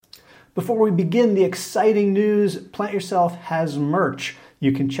Before we begin the exciting news, Plant Yourself has merch.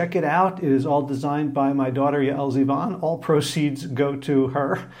 You can check it out. It is all designed by my daughter, Yael Zivan. All proceeds go to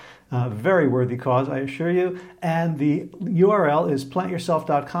her. Very worthy cause, I assure you. And the URL is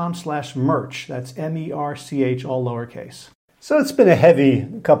plantyourself.com/merch. That's MERCH, all lowercase. So it's been a heavy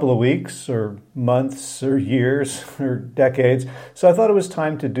couple of weeks or months or years or decades. So I thought it was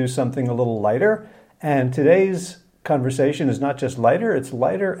time to do something a little lighter. And today's conversation is not just lighter, it's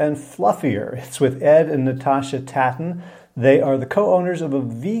lighter and fluffier. It's with Ed and Natasha Tatton. They are the co-owners of a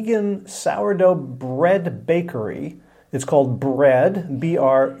vegan sourdough bread bakery. It's called Bread,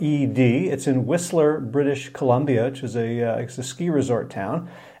 B-R-E-D. It's in Whistler, British Columbia, which is it's a ski resort town.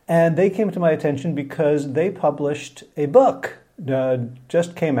 And they came to my attention because they published a book.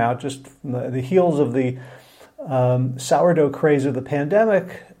 Just came out, just the heels of the sourdough craze of the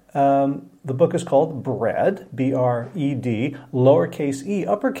pandemic. The book is called Bread, B-R-E-D, lowercase e,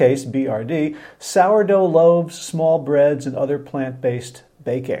 uppercase B-R-D, Sourdough Loaves, Small Breads, and Other Plant-Based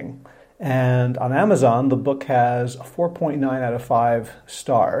Baking. And on Amazon, the book has 4.9 out of 5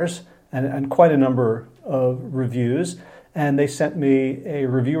 stars and quite a number of reviews. And they sent me a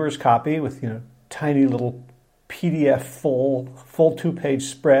reviewer's copy with, tiny little PDF full 2-page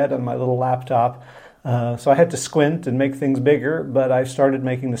spread on my little laptop. So I had to squint and make things bigger, but I started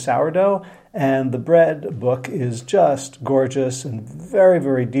making the sourdough, and the bread book is just gorgeous and very,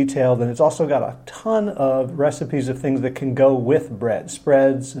 very detailed, and it's also got a ton of recipes of things that can go with bread,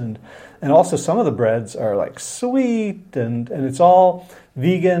 spreads, and also some of the breads are like sweet, and it's all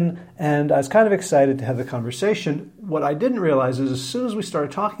vegan, and I was kind of excited to have the conversation. What I didn't realize is as soon as we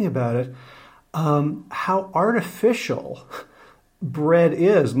started talking about it, how artificial bread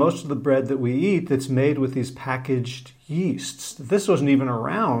is. Most of the bread that we eat that's made with these packaged yeasts. This wasn't even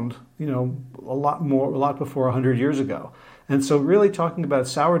around, a lot before 100 years ago. And so really talking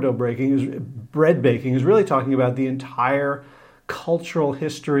about bread baking is really talking about the entire cultural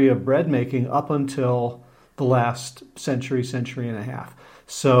history of bread making up until the last century and a half.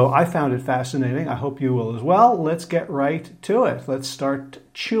 So I found it fascinating. I hope you will as well. Let's get right to it. Let's start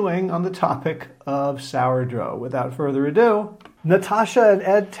chewing on the topic of sourdough. Without further ado, Natasha and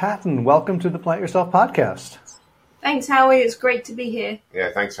Ed Tatton, welcome to the Plant Yourself podcast. Thanks, Howie. It's great to be here.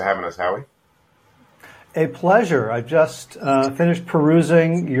 Yeah, thanks for having us, Howie. A pleasure. I just finished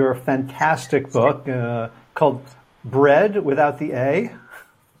perusing your fantastic book called Bread without the A.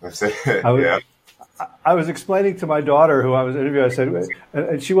 That's it. I was explaining to my daughter who I was interviewing, I said,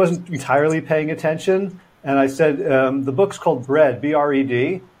 and she wasn't entirely paying attention, and I said, the book's called Bread,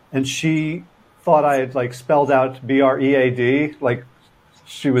 B-R-E-D, and she thought I had spelled out B-R-E-A-D, like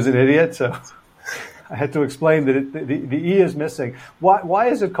she was an idiot, so I had to explain that the E is missing. Why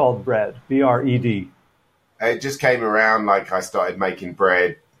is it called Bread, B-R-E-D? It just came around, I started making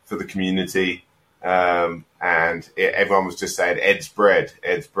bread for the community, and everyone was just saying, Ed's bread,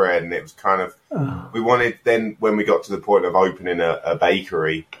 and it was kind of, we wanted, then when we got to the point of opening a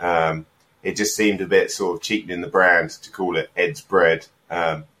bakery, it just seemed a bit sort of cheapening the brand to call it Ed's Bread.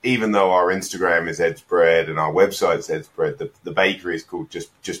 Even though our Instagram is Ed's Bread and our website is Ed's Bread, the bakery is called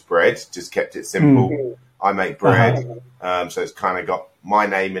just Bread. Just kept it simple. I make bread, so it's kind of got my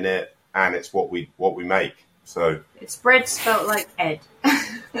name in it, and it's what we make. So it's bread spelled like Ed.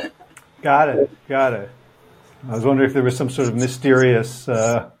 Got it. I was wondering if there was some sort of mysterious.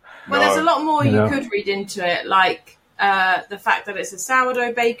 Well, there's a lot more you could read into it, like the fact that it's a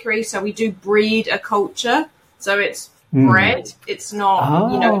sourdough bakery, so we do breed a culture. So it's bread. It's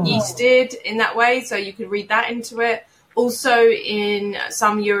not, yeasted in that way. So you could read that into it. Also, in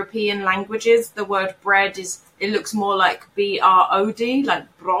some European languages, the word bread it looks more like B-R-O-D,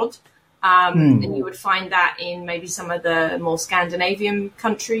 like brod. And you would find that in maybe some of the more Scandinavian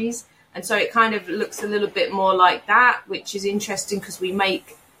countries. And so it kind of looks a little bit more like that, which is interesting because we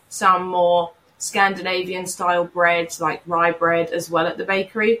make some more Scandinavian style breads, like rye bread as well at the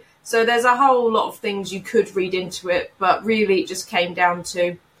bakery. So there's a whole lot of things you could read into it, but really it just came down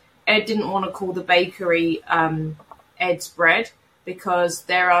to Ed didn't want to call the bakery Ed's Bread because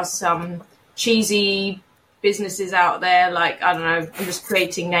there are some cheesy businesses out there, like, I don't know, I'm just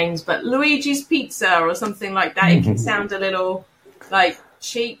creating names, but Luigi's Pizza or something like that. It can sound a little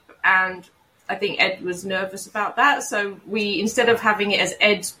cheap, and I think Ed was nervous about that. So we, instead of having it as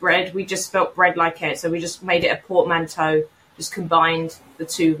Ed's Bread, we just spelt bread like Ed. So we just made it a portmanteau, just combined the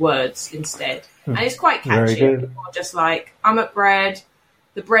two words instead. And it's quite catchy. People are just like, I'm at Bread,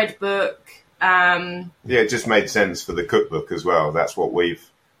 the bread book. Yeah, it just made sense for the cookbook as well. That's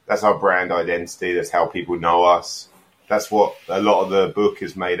our brand identity. That's how people know us. That's what a lot of the book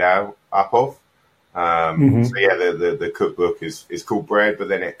is made up of. So yeah, the cookbook is called Bread, but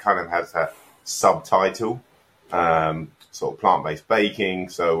then it kind of has that subtitle, sort of plant-based baking.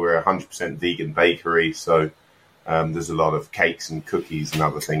 So we're a 100% vegan bakery. So there's a lot of cakes and cookies and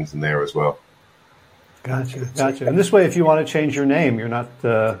other things in there as well. Gotcha. And this way, if you want to change your name, you're not,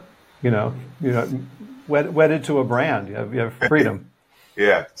 wedded to a brand. You have freedom.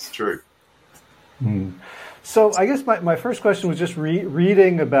 Yeah, it's true. So I guess my first question was just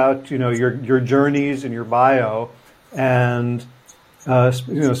reading about, your journeys and your bio, and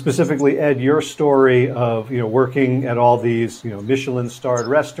specifically, Ed, your story of working at all these Michelin-starred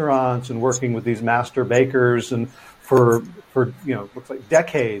restaurants and working with these master bakers, and for looks like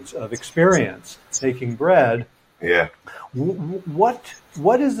decades of experience making bread. Yeah.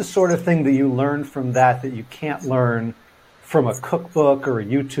 What is the sort of thing that you learned from that you can't learn from a cookbook or a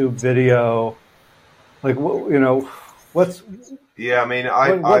YouTube video? Like, what's... Yeah, I mean,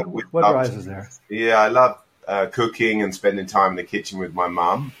 what rises there? Yeah, I love cooking and spending time in the kitchen with my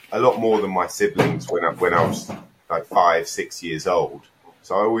mum, a lot more than my siblings when I was like 5-6 years old.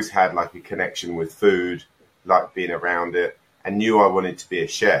 So I always had like a connection with food, liked being around it, and knew I wanted to be a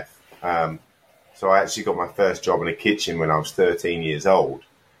chef. So I actually got my first job in a kitchen when I was 13 years old.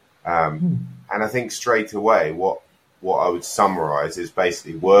 And I think straight away what I would summarize is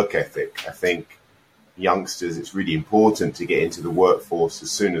basically work ethic. I think youngsters, it's really important to get into the workforce as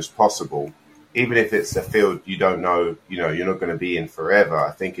soon as possible, even if it's a field you don't know, you're not going to be in forever.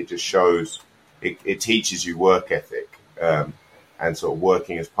 I think it just shows, it teaches you work ethic, and sort of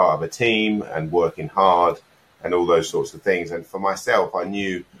working as part of a team and working hard and all those sorts of things. And for myself, I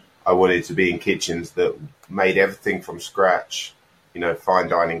knew I wanted to be in kitchens that made everything from scratch. Fine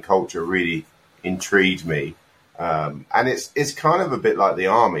dining culture really intrigued me. And it's kind of a bit like the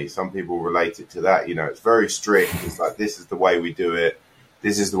army. Some people relate it to that. It's very strict. It's like, this is the way we do it.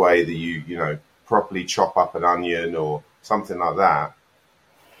 This is the way that you properly chop up an onion or something like that.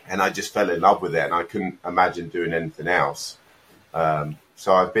 And I just fell in love with it, and I couldn't imagine doing anything else.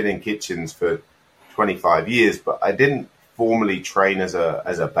 So I've been in kitchens for 25 years, but I didn't formally train as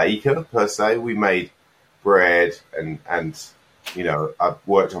a baker per se. We made bread and I've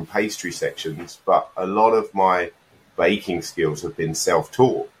worked on pastry sections, but a lot of my baking skills have been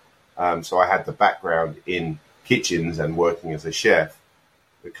self-taught. So I had the background in kitchens and working as a chef,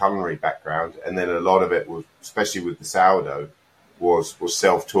 the culinary background, and then a lot of it was, especially with the sourdough, was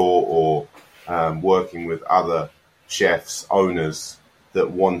self-taught or working with other chefs, owners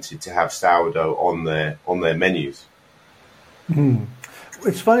that wanted to have sourdough on their menus.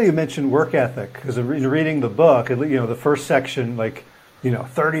 It's funny you mentioned work ethic, because reading the book, the first section,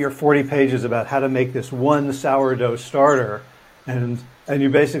 30 or 40 pages about how to make this one sourdough starter, and you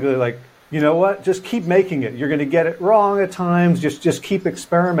basically just keep making it. You're going to get it wrong at times. Just keep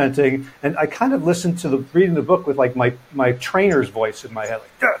experimenting. And I kind of listened to reading the book with my trainer's voice in my head,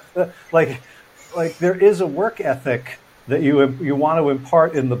 like there is a work ethic that you want to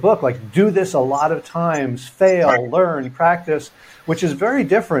impart in the book. Like, do this a lot of times, fail, learn, practice, which is very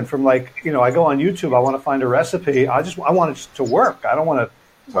different from I go on YouTube, I want to find a recipe. I want it to work. I don't want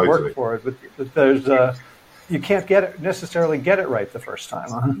to work for it. But there's you can't necessarily get it right the first time.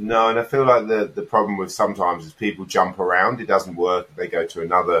 Huh? No, and I feel like the problem with sometimes is people jump around. It doesn't work. They go to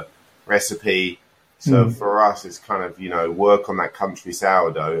another recipe. So for us, it's kind of, work on that country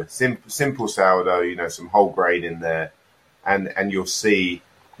sourdough, simple sourdough, some whole grain in there. And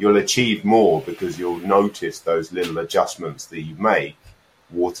you'll achieve more because you'll notice those little adjustments that you make,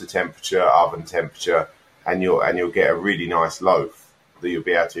 water temperature, oven temperature, and you'll get a really nice loaf that you'll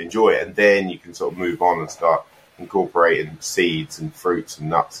be able to enjoy. And then you can sort of move on and start incorporating seeds and fruits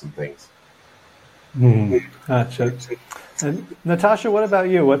and nuts and things. Gotcha. And Natasha, what about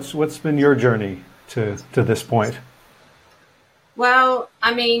you? What's been your journey to this point? Well,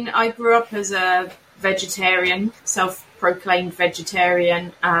 I mean, I grew up as a vegetarian, self-proclaimed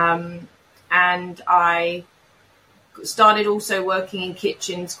vegetarian, and I started also working in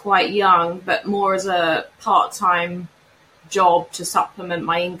kitchens quite young, but more as a part-time job to supplement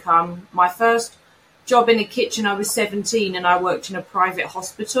my income. My first job in a kitchen, I was 17, and I worked in a private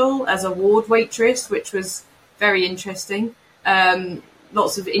hospital as a ward waitress, which was very interesting.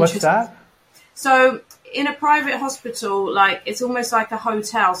 Lots of interesting. What's that? So in a private hospital, it's almost like a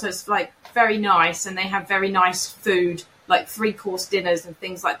hotel. So it's very nice, and they have very nice food, like 3-course dinners and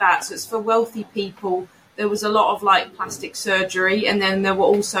things like that. So it's for wealthy people. There was a lot of plastic surgery, and then there were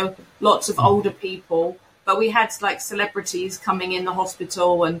also lots of older people. But we had celebrities coming in the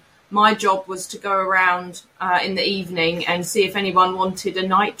hospital, and my job was to go around in the evening and see if anyone wanted a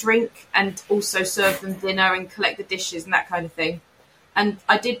night drink, and also serve them dinner and collect the dishes and that kind of thing. And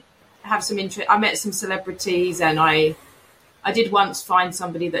I did have some interest. I met some celebrities, and I did once find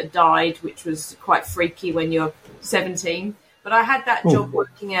somebody that died, which was quite freaky when you're 17. But I had that job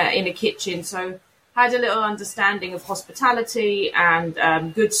working in a kitchen, so I had a little understanding of hospitality and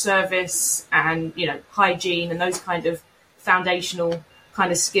good service and, you know, hygiene and those kind of foundational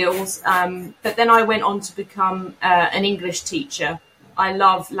kind of skills. But then I went on to become an English teacher. I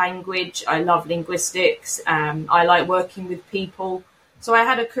love language. I love linguistics. I like working with people. So I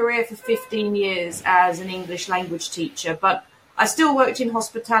had a career for 15 years as an English language teacher, but I still worked in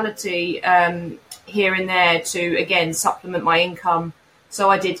hospitality here and there to, again, supplement my income. So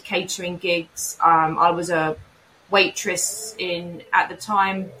I did catering gigs. I was a waitress in, at the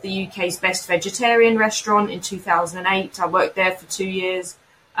time, the UK's best vegetarian restaurant in 2008. I worked there for 2 years.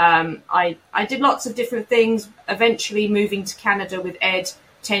 I did lots of different things, eventually moving to Canada with Ed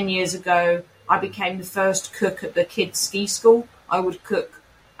 10 years ago. I became the first cook at the kids' ski school. I would cook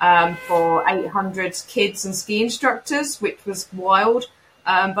for 800 kids and ski instructors, which was wild.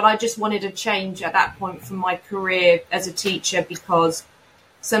 But I just wanted a change at that point from my career as a teacher because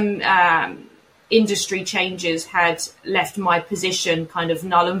some industry changes had left my position kind of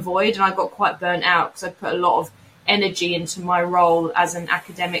null and void, and I got quite burnt out because I put a lot of energy into my role as an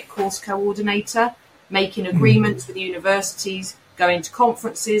academic course coordinator, making agreements with universities, going to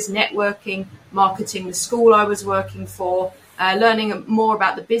conferences, networking, marketing the school I was working for, learning more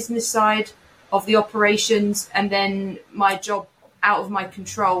about the business side of the operations, and then my job out of my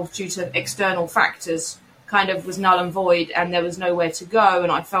control due to external factors kind of was null and void, and there was nowhere to go,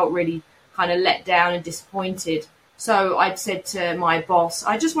 and I felt really kind of let down and disappointed. So I'd said to my boss,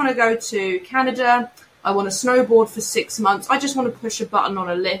 I just want to go to Canada. I want to snowboard for 6 months. I just want to push a button on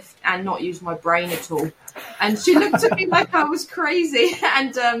a lift and not use my brain at all. And she looked at me like I was crazy,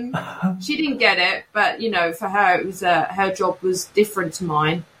 and she didn't get it. But, you know, for her, it was her job was different to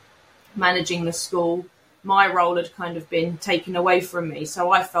mine, managing the school. My role had kind of been taken away from me.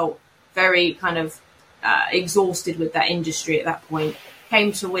 So I felt very kind of exhausted with that industry at that point.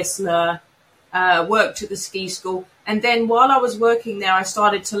 Came to Whistler, worked at the ski school. And then while I was working there, I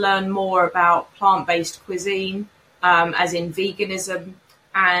started to learn more about plant-based cuisine, as in veganism.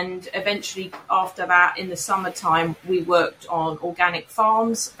 And eventually after that, in the summertime, we worked on organic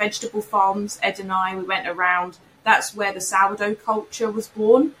farms, vegetable farms. Ed and I, we went around. That's where the sourdough culture was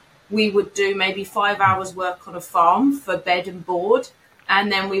born. We would do maybe 5 hours work on a farm for bed and board,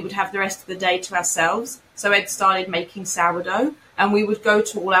 and then we would have the rest of the day to ourselves. So Ed started making sourdough, and we would go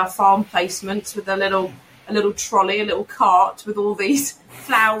to all our farm placements with a little trolley, a little cart with all these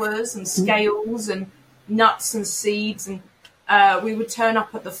flowers and scales and nuts and seeds, and we would turn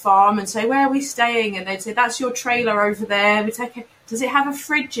up at the farm and say, where are we staying? And they'd say, that's your trailer over there. We'd say, okay, does it have a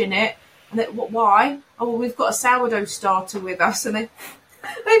fridge in it? And they, why? Oh, well, we've got a sourdough starter with us. And they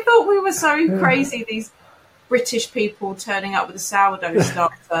thought we were so crazy, these British people turning up with a sourdough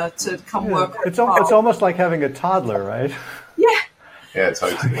starter to come work on it's almost like having a toddler, right? Yeah. Yeah,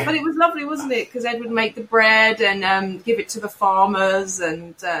 totally. But it was lovely, wasn't it? Because Ed would make the bread and give it to the farmers.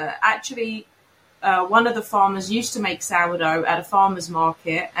 And actually, one of the farmers used to make sourdough at a farmer's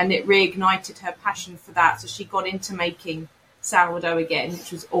market, and it reignited her passion for that. So she got into making sourdough again,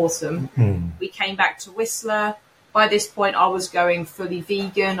 which was awesome. Mm-hmm. We came back to Whistler. By this point, I was going fully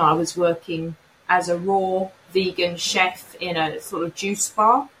vegan. I was working as a raw vegan chef in a sort of juice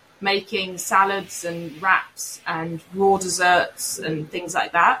bar, making salads and wraps and raw desserts and things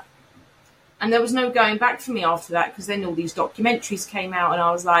like that. And there was no going back for me after that, because then all these documentaries came out, and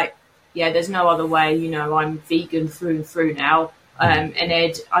I was like, yeah, there's no other way. You know, I'm vegan through and through now. And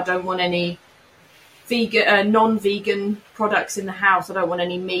Ed, I don't want any vegan, non-vegan products in the house. I don't want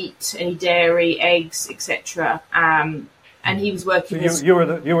any meat, any dairy, eggs, etc. And he was working. So you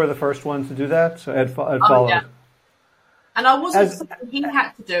were the first one to do that. So Ed followed. Yeah. And I wasn't saying he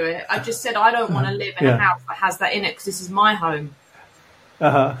had to do it. I just said I don't want to live in a house that has that in it, because this is my home.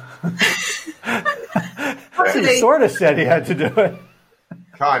 He sort of said he had to do it.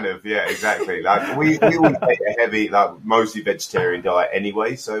 Kind of, yeah, exactly. Like we always ate a heavy, like mostly vegetarian diet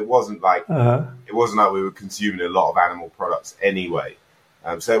anyway, so it wasn't like we were consuming a lot of animal products anyway.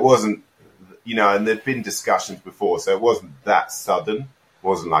 So it wasn't, you know, and there'd been discussions before, so it wasn't that sudden. It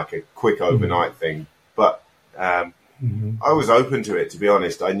wasn't like a quick overnight thing, but I was open to it, to be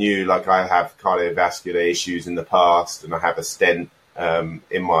honest. I knew, like, I have cardiovascular issues in the past, and I have a stent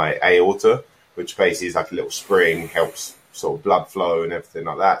in my aorta, which basically is like a little spring, helps sort of blood flow and everything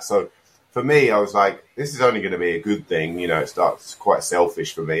like that. So for me, I was like, this is only going to be a good thing. You know, it's quite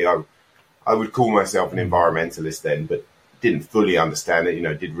selfish for me. I would call myself an environmentalist then, but didn't fully understand it. You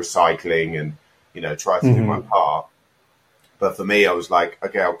know, did recycling and, you know, tried to do my part. But for me, I was like,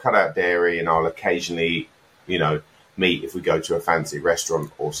 okay, I'll cut out dairy and I'll occasionally, meat if we go to a fancy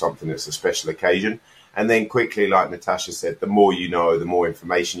restaurant or something that's a special occasion. And then quickly, like Natasha said, the more you know, the more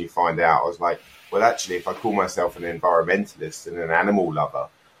information you find out. I was like, well, actually, if I call myself an environmentalist and an animal lover,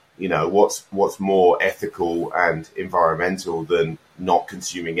 what's more ethical and environmental than not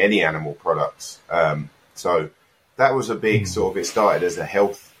consuming any animal products? So that was a big sort of, it started as a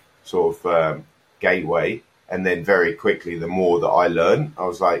health sort of gateway. And then very quickly, the more that I learned, I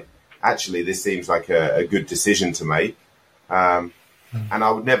was like, actually, this seems like a good decision to make. And I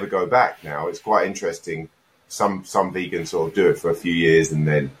would never go back now. It's quite interesting. Some vegans sort of do it for a few years and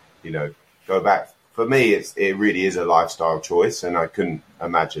then, go back. For me, it really is a lifestyle choice, and I couldn't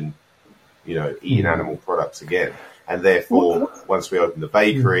imagine, eating animal products again. And therefore, once we opened the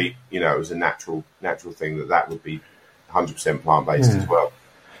bakery, it was a natural thing that would be 100% plant-based as well.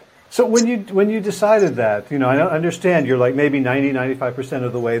 So when you decided that, I understand you're like maybe 95%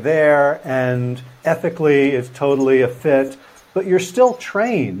 of the way there, and ethically it's totally a fit, but you're still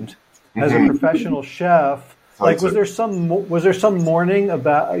trained as a professional chef. Like, was there some mourning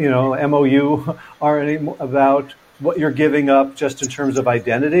about, MOU or any about what you're giving up just in terms of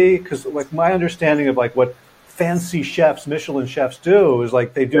identity? Because like my understanding of like what fancy chefs, Michelin chefs do is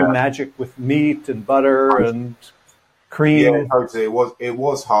like they do magic with meat and butter and cream. Yeah, totally. It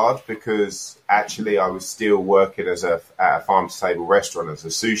was hard because actually I was still working at a farm to table restaurant as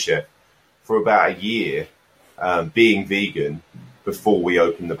a sous chef for about a year, being vegan before we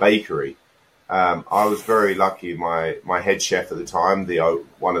opened the bakery. I was very lucky. My head chef at the time,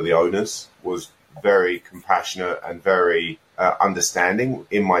 one of the owners, was very compassionate and very understanding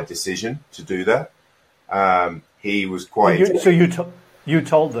in my decision to do that. He was quite. So you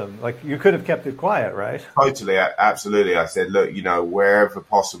told them, like, you could have kept it quiet, right? Totally, absolutely. I said, look, wherever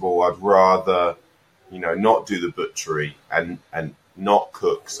possible, I'd rather, not do the butchery and not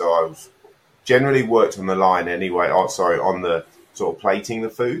cook. So I was generally worked on the line anyway. On the sort of plating the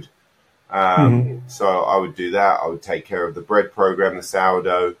food. So I would do that. I would take care of the bread program, the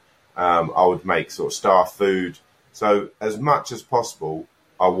sourdough. I would make sort of staff food. So as much as possible,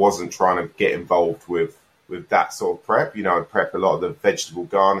 I wasn't trying to get involved with that sort of prep. I'd prep a lot of the vegetable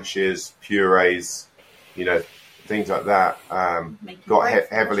garnishes, purees, things like that. Got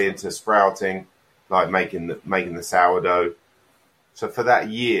heavily into sprouting, like making the sourdough. So for that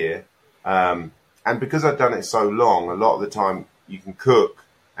year, and because I'd done it so long, a lot of the time you can cook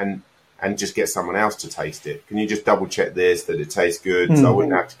and just get someone else to taste it. Can you just double check this, that it tastes good, so I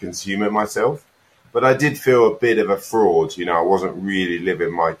wouldn't have to consume it myself? But I did feel a bit of a fraud. I wasn't really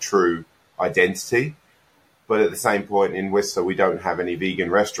living my true identity. But at the same point in Worcester, we don't have any vegan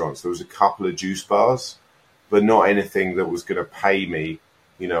restaurants. There was a couple of juice bars, but not anything that was going to pay me,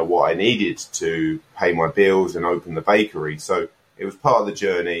 what I needed to pay my bills and open the bakery. So it was part of the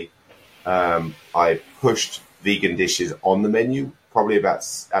journey. I pushed vegan dishes on the menu. Probably about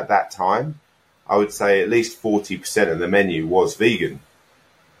at that time, I would say at least 40% of the menu was vegan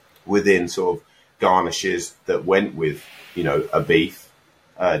within sort of garnishes that went with, a beef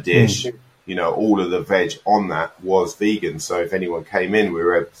dish. All of the veg on that was vegan. So if anyone came in, we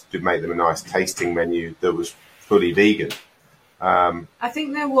were able to make them a nice tasting menu that was fully vegan. I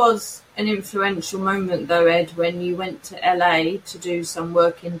think there was an influential moment, though, Ed, when you went to LA to do some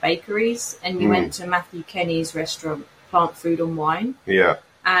work in bakeries and you went to Matthew Kenny's restaurant, Plant Food and Wine. Yeah.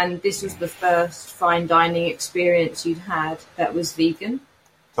 And this was the first fine dining experience you'd had that was vegan.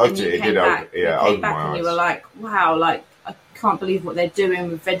 Totally. And you came back and you were like, wow, like, I can't believe what they're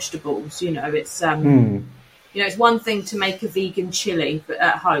doing with vegetables. It's it's one thing to make a vegan chili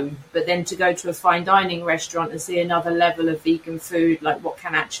at home, but then to go to a fine dining restaurant and see another level of vegan food, like what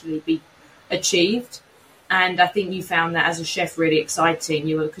can actually be achieved. And I think you found that as a chef really exciting.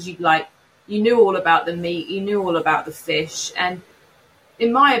 Because you knew all about the meat, you knew all about the fish, and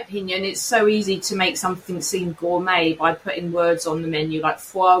in my opinion, it's so easy to make something seem gourmet by putting words on the menu like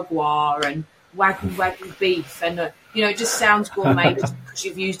foie gras and wagyu beef, and it just sounds gourmet just because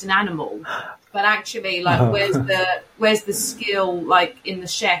you've used an animal. But actually, like, where's the skill, like, in the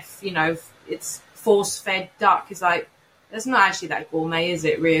chef? It's force-fed duck. It's like, that's not actually that gourmet, is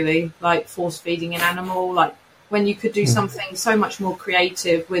it, really? Like, force-feeding an animal, like, when you could do something so much more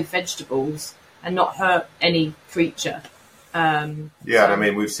creative with vegetables and not hurt any creature. And I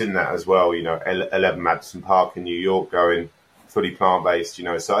mean, we've seen that as well, 11 Madison Park in New York going fully plant-based,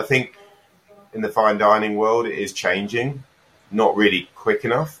 So I think in the fine dining world, it is changing, not really quick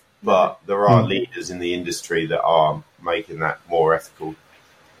enough. But there are leaders in the industry that are making that more ethical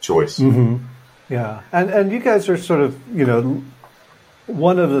choice. Yeah, and you guys are sort of,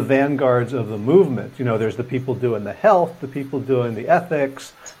 one of the vanguards of the movement. You know, there's the people doing the health, the people doing the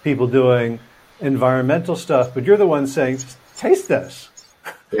ethics, people doing environmental stuff, but you're the one saying, taste this.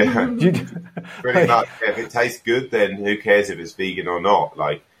 Yeah, pretty much. If it tastes good, then who cares if it's vegan or not?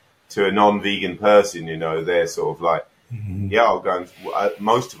 Like, to a non-vegan person, you know, they're sort of like, yeah, I'll go and...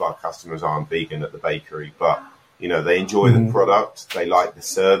 most of our customers aren't vegan at the bakery, but, you know, they enjoy the product, they like the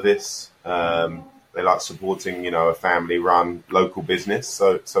service, they like supporting, you know, a family-run local business.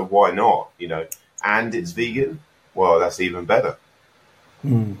 So why not, you know? And it's vegan. Well, that's even better.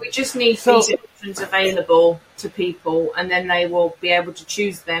 We just need these options available to people, and then they will be able to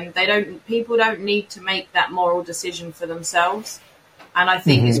choose them. People don't need to make that moral decision for themselves. And I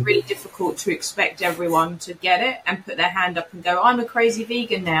think it's really difficult to expect everyone to get it and put their hand up and go, I'm a crazy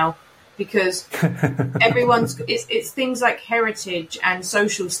vegan now, because it's things like heritage and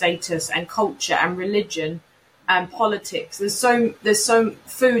social status and culture and religion and politics. There's so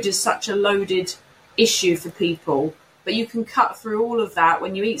food is such a loaded issue for people. But you can cut through all of that.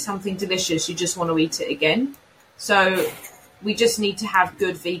 When you eat something delicious, you just want to eat it again. So we just need to have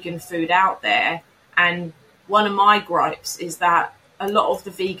good vegan food out there. And one of my gripes is that a lot of the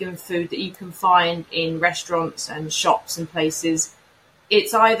vegan food that you can find in restaurants and shops and places,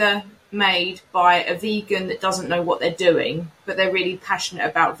 it's either made by a vegan that doesn't know what they're doing, but they're really passionate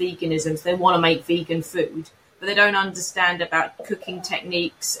about veganism, so they want to make vegan food, but they don't understand about cooking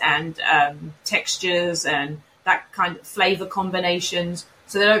techniques and textures and that kind of flavor combinations,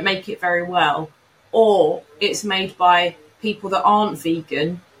 so they don't make it very well. Or it's made by people that aren't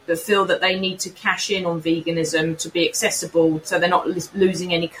vegan but feel that they need to cash in on veganism to be accessible, so they're not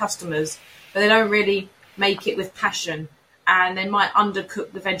losing any customers, but they don't really make it with passion, and they might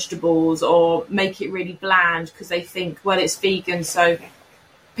undercook the vegetables or make it really bland because they think, well, it's vegan, so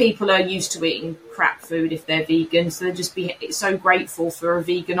people are used to eating crap food if they're vegan, so they'll just be so grateful for a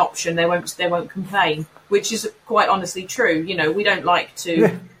vegan option they won't complain, which is quite honestly true. You know, we don't like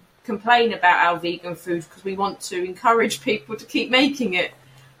to complain about our vegan food because we want to encourage people to keep making it.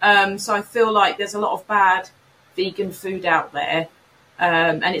 So I feel like there's a lot of bad vegan food out there,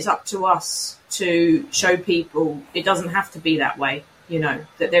 and it's up to us to show people it doesn't have to be that way, you know,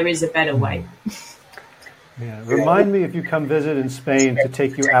 that there is a better way. Yeah, remind me if you come visit in Spain to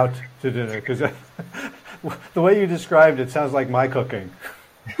take you out to dinner, because the way you described it sounds like my cooking.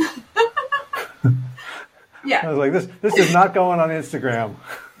 Yeah, I was like, this is not going on Instagram.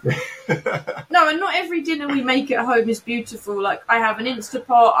 No, and not every dinner we make at home is beautiful. Like, I have an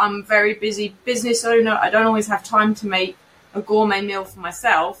Instapot. I'm a very busy business owner. I don't always have time to make a gourmet meal for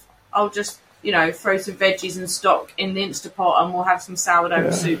myself. I'll just, you know, throw some veggies and stock in the Instapot, and we'll have some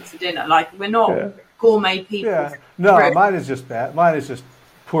sourdough soup for dinner. Like, we're not gourmet people. Yeah, no, mine is just bad. Mine is just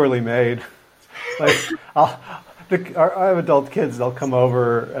poorly made. Like, I have adult kids. They'll come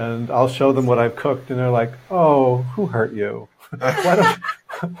over and I'll show them what I've cooked, and they're like, "Oh, who hurt you?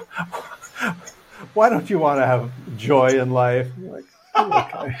 Why don't you want to have joy in life?" I'm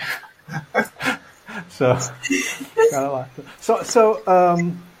like, okay. So, got a lot.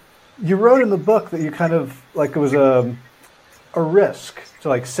 So, you wrote in the book that you kind of like it was a risk to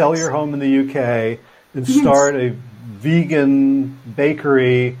like sell your home in the UK and start a vegan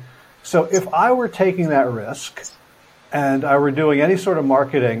bakery. So if I were taking that risk and I were doing any sort of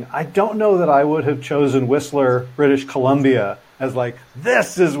marketing, I don't know that I would have chosen Whistler, British Columbia as like,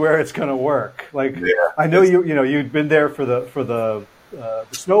 this is where it's going to work. Like, I know you'd been there for the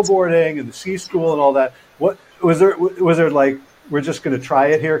snowboarding and the ski school and all that. What was there like, we're just going to try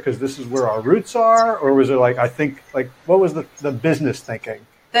it here because this is where our roots are? Or was it like, I think, like, what was the business thinking?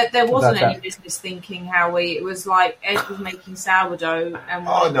 There wasn't any business thinking, Howie. It was like Ed was making sourdough. And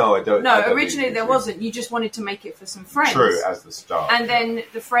originally there wasn't. You just wanted to make it for some friends. True, as the start. And then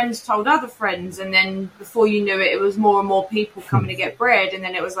the friends told other friends, and then before you knew it, it was more and more people coming to get bread. And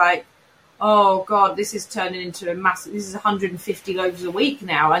then it was like, oh God, this is turning into a massive. This is 150 loaves a week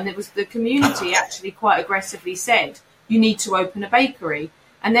now. And it was the community actually quite aggressively said, you need to open a bakery.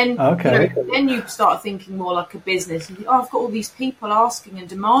 And then, then you start thinking more like a business. And think, I've got all these people asking and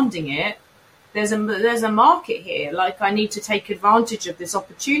demanding it. There's a market here. Like, I need to take advantage of this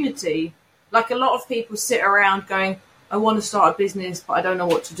opportunity. Like, a lot of people sit around going, I want to start a business, but I don't know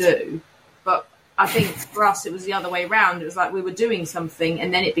what to do. But I think for us, it was the other way around. It was like we were doing something,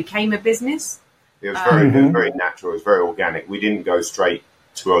 and then it became a business. It was very natural. It was very organic. We didn't go straight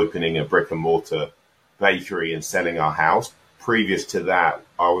to opening a brick and mortar bakery and selling our house. Previous to that,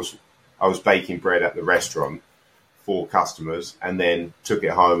 I was baking bread at the restaurant for customers, and then took it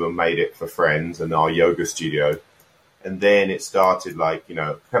home and made it for friends and our yoga studio. And then it started like,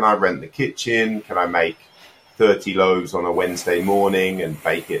 can I rent the kitchen? Can I make 30 loaves on a Wednesday morning and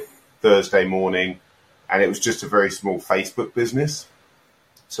bake it Thursday morning. And it was just a very small Facebook business.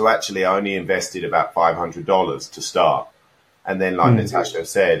 So actually I only invested about $500 to start. And then, like Natasha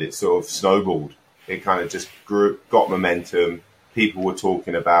said, it sort of snowballed. It kind of just grew, got momentum. People were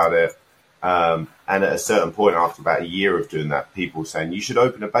talking about it. And at a certain point, after about a year of doing that, people were saying, you should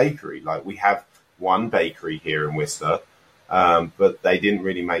open a bakery. Like, we have one bakery here in Whistler, but they didn't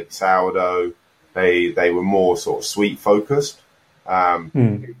really make sourdough. They were more sort of sweet focused.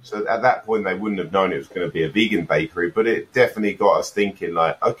 So at that point, they wouldn't have known it was going to be a vegan bakery, but it definitely got us thinking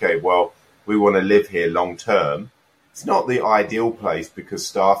like, okay, well, we want to live here long term. It's not the ideal place because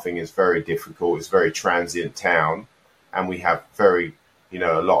staffing is very difficult. It's a very transient town, and we have very,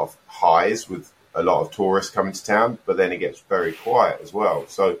 a lot of highs with a lot of tourists coming to town, but then it gets very quiet as well.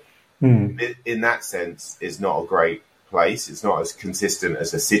 So in that sense, it's not a great place. It's not as consistent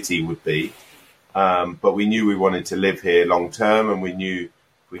as a city would be. But we knew we wanted to live here long term, and we knew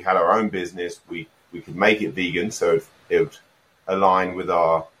if we had our own business, we could make it vegan, so it would align with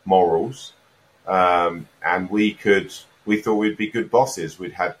our morals. And we thought we'd be good bosses.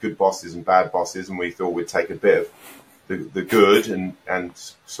 We'd had good bosses and bad bosses, and we thought we'd take a bit of the good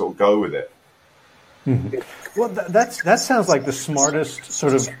and sort of go with it. Well, that sounds like the smartest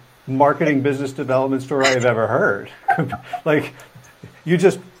sort of marketing business development story I've ever heard. Like, you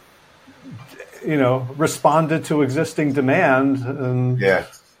just, responded to existing demand, and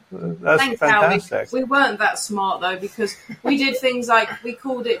that's Thanks, fantastic. We weren't that smart though, because we did things like we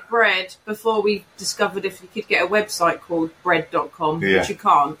called it bread before we discovered if you could get a website called bread.com, which you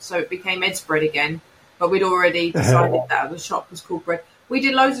can't. So it became Ed's Bread again, but we'd already decided that the shop was called Bread. We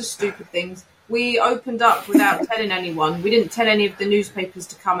did loads of stupid things. We opened up without telling anyone. We didn't tell any of the newspapers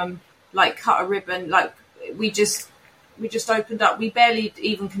to come and like cut a ribbon. Like we just opened up. We barely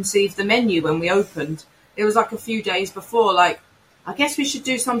even conceived the menu when we opened. It was like a few days before, like, I guess we should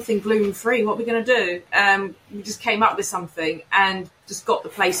do something gluten-free. What are we going to do? We just came up with something and just got the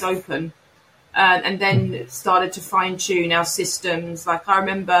place open. And then started to fine-tune our systems. Like, I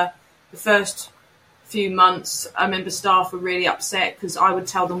remember the first few months, I remember staff were really upset because I would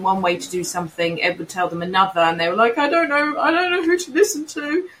tell them one way to do something, Ed would tell them another, and they were like, I don't know who to listen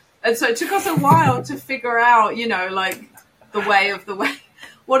to. And so it took us a while to figure out, like the way.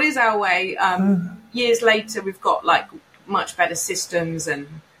 What is our way? Years later, we've got like much better systems and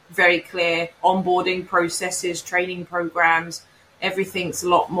very clear onboarding processes, training programs. Everything's a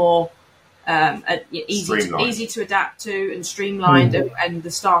lot more easy to adapt to and streamlined. And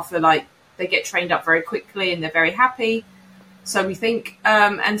the staff are like, they get trained up very quickly and they're very happy. So we think,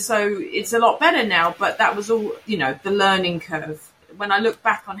 and so it's a lot better now. But that was all, the learning curve. When I look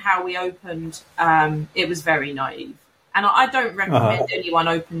back on how we opened, it was very naive. And I don't recommend anyone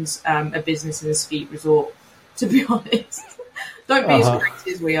opens a business in a ski resort, to be honest. Don't be as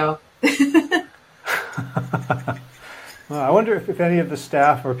crazy as we are. I wonder if any of the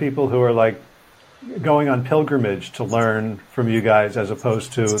staff are people who are like going on pilgrimage to learn from you guys as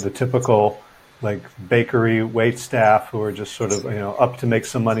opposed to the typical like bakery wait staff who are just sort of, up to make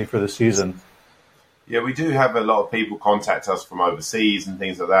some money for the season. Yeah, we do have a lot of people contact us from overseas and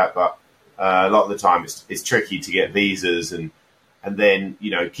things like that, but a lot of the time it's tricky to get visas and then,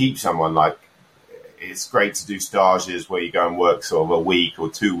 keep someone. Like, it's great to do stages where you go and work sort of a week or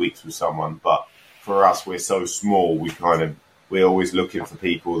 2 weeks with someone, but for us, we're so small, we're always looking for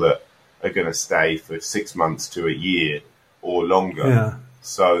people that are going to stay for 6 months to a year or longer. Yeah.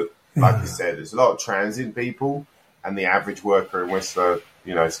 So, like I said, there's a lot of transient people, and the average worker in Whistler,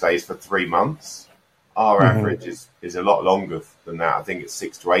 stays for 3 months. Our average is a lot longer than that. I think it's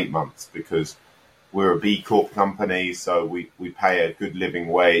 6 to 8 months because we're a B Corp company, so we pay a good living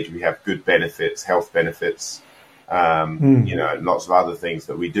wage. We have good benefits, health benefits, and lots of other things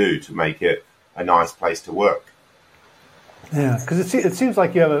that we do to make it a nice place to work. Yeah, because it seems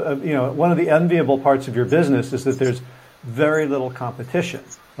like you have one of the enviable parts of your business is that there's very little competition.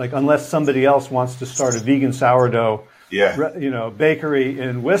 Like, unless somebody else wants to start a vegan sourdough, bakery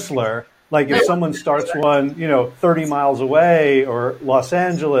in Whistler. Like, if someone starts one, 30 miles away, or Los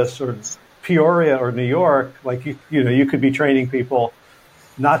Angeles, or Peoria, or New York, like you could be training people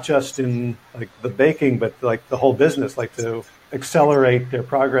not just in like the baking, but like the whole business, like to accelerate their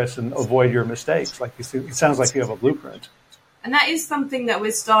progress and avoid your mistakes. Like, it sounds like you have a blueprint. And that is something that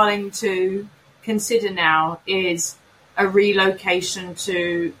we're starting to consider now, is a relocation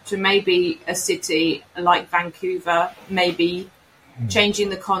to maybe a city like Vancouver, maybe changing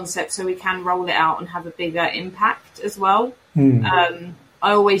the concept so we can roll it out and have a bigger impact as well.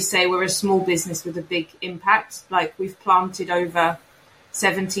 I always say we're a small business with a big impact. Like, we've planted over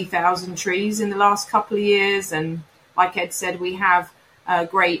 70,000 trees in the last couple of years. And like Ed said, we have a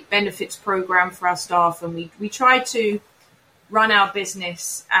great benefits program for our staff, and we try to run our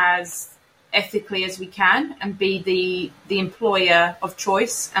business as ethically as we can and be the employer of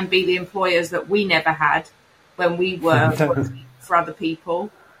choice and be the employers that we never had when we were working for other people.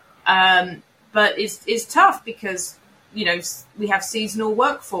 But it's tough because, you know, we have seasonal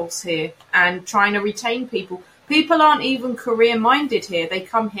workforce here, and trying to retain people. People aren't even career minded here. They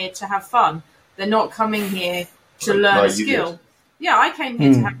come here to have fun. They're not coming here to learn a skill. Yeah, I came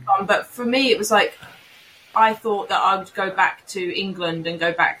here to have fun, but for me, it was like, I thought that I would go back to England and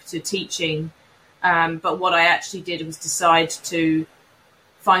go back to teaching. But what I actually did was decide to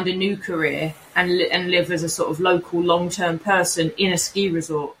find a new career and live as a sort of local long-term person in a ski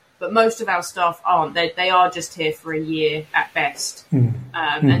resort. But most of our staff aren't. They are just here for a year at best.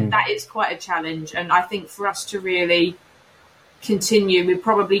 And that is quite a challenge. And I think for us to really continue, we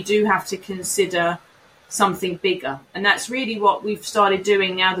probably do have to consider something bigger. And that's really what we've started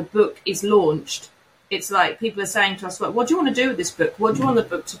doing now the book is launched. It's like people are saying to us, well, what do you want to do with this book? What do you want the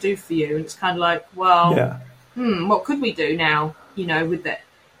book to do for you? And it's kind of like, well, what could we do now, you know, with the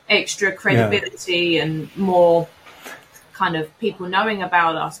extra credibility and more kind of people knowing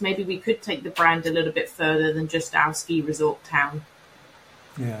about us? Maybe we could take the brand a little bit further than just our ski resort town.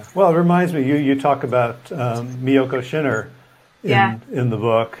 Yeah. Well, it reminds me, you talk about Miyoko Shinner in the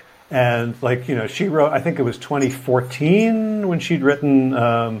book. And like, you know, she wrote, I think it was 2014 when she'd written,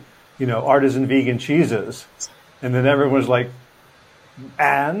 you know, Artisan Vegan Cheeses. And then everyone was like,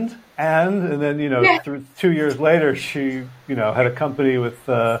 and then, you know, 2 years later, she, you know, had a company with,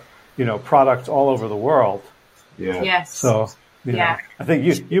 you know, products all over the world. Yeah. Yes. So, you know, I think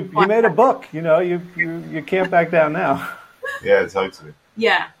you made a book, you know, you can't back down now. Yeah, totally.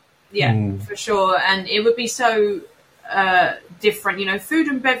 Yeah, for sure. And it would be so different, you know, food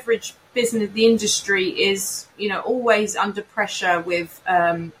and beverage business, the industry is, you know, always under pressure with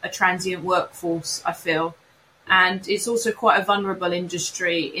a transient workforce, I feel. And it's also quite a vulnerable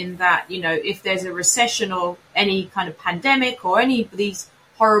industry in that, you know, if there's a recession or any kind of pandemic or any of these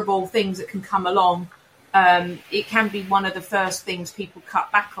horrible things that can come along, it can be one of the first things people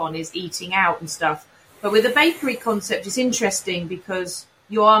cut back on is eating out and stuff. But with the bakery concept, it's interesting because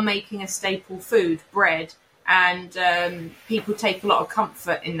you are making a staple food, bread, and people take a lot of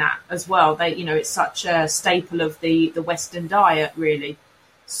comfort in that as well. They, you know, it's such a staple of the Western diet, really.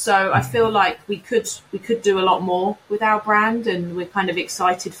 So I feel like we could do a lot more with our brand, and we're kind of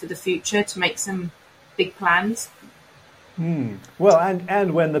excited for the future to make some big plans. Well,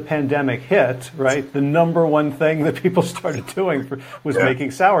 and when the pandemic hit, right, the number one thing that people started doing was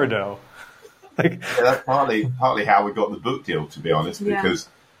making sourdough. That's partly how we got the book deal, to be honest, because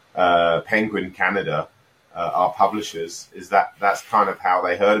Penguin Canada, our publishers, that's kind of how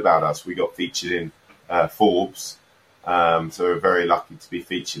they heard about us. We got featured in Forbes, so we're very lucky to be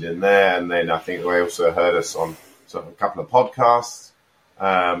featured in there. And then I think they also heard us on sort of a couple of podcasts,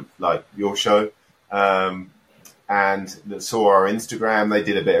 like your show. And that saw our Instagram. They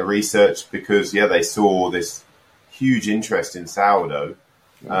did a bit of research because, they saw this huge interest in sourdough.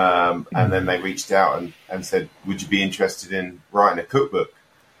 And then they reached out and said, would you be interested in writing a cookbook?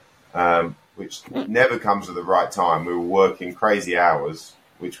 Which never comes at the right time. We were working crazy hours,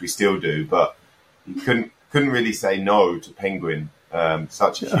 which we still do, but you couldn't really say no to Penguin.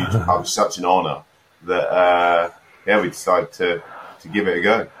 Such a huge pub, such an honor that, we decided to give it a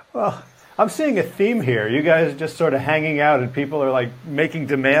go. Well, I'm seeing a theme here. You guys are just sort of hanging out and people are like making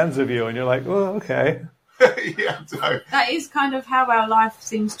demands of you and you're like, well, okay. That is kind of how our life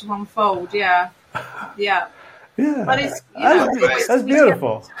seems to unfold. Yeah. But it's, that's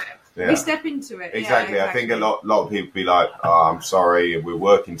beautiful. We step into it. Exactly. I think a lot of people be like, oh, I'm sorry, we're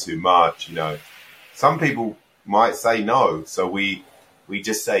working too much. You know, some people might say no. So we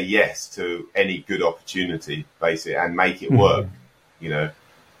just say yes to any good opportunity, basically, and make it work, you know.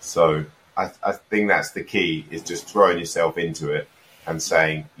 So I think that's the key, is just throwing yourself into it and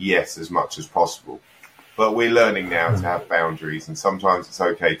saying yes as much as possible. But we're learning now to have boundaries, and sometimes it's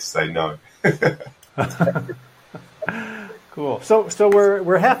okay to say no. Cool. So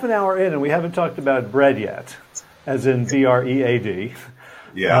we're half an hour in, and we haven't talked about bread yet, as in BREAD.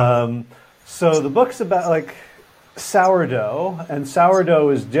 Yeah. So the book's about like sourdough, and sourdough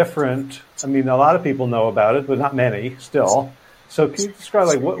is different. I mean, a lot of people know about it, but not many still. So can you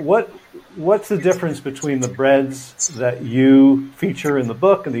describe like what's the difference between the breads that you feature in the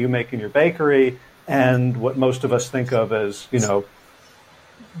book and that you make in your bakery, and what most of us think of as, you know,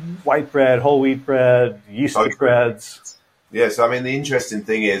 white bread, whole wheat bread, yeasty breads? Yes, I mean, the interesting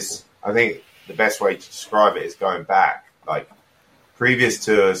thing is, I think the best way to describe it is going back, like, previous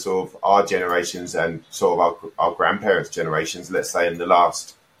to sort of our generations and sort of our grandparents' generations, let's say in the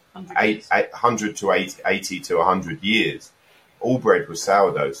last 800 to 80 to 100 years, all bread was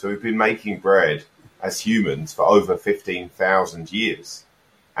sourdough. So we've been making bread as humans for over 15,000 years.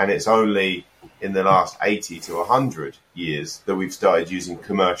 And it's only in the last 80 to 100 years that we've started using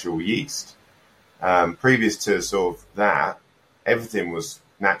commercial yeast. Previous to sort of that, everything was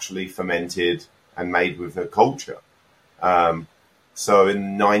naturally fermented and made with a culture. So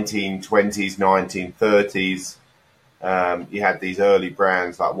in the 1920s, 1930s, you had these early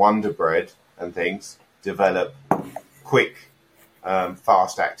brands like Wonder Bread and things develop quick,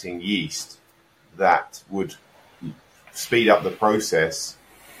 fast-acting yeast that would speed up the process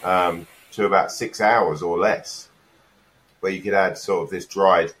to about 6 hours or less, where you could add sort of this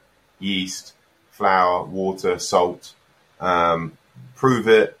dried yeast, flour, water, salt, prove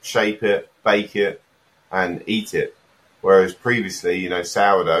it, shape it, bake it, and eat it. Whereas previously, you know,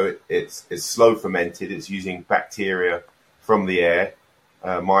 sourdough, it's slow fermented. It's using bacteria from the air,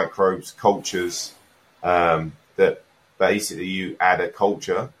 microbes, cultures, that basically you add a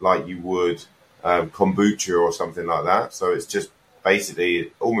culture like you would kombucha or something like that. So it's just basically,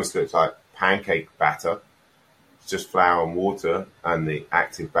 it almost looks like pancake batter. It's just flour and water and the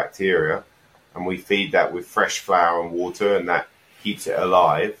active bacteria. And we feed that with fresh flour and water, and that keeps it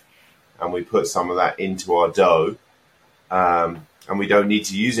alive. And we put some of that into our dough. And we don't need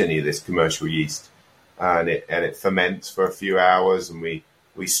to use any of this commercial yeast, and it ferments for a few hours, and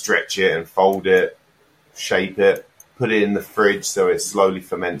we stretch it and fold it, shape it, put it in the fridge so it slowly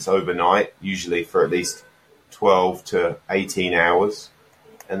ferments overnight, usually for at least 12 to 18 hours,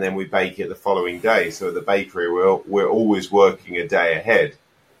 and then we bake it the following day. So at the bakery, we're always working a day ahead.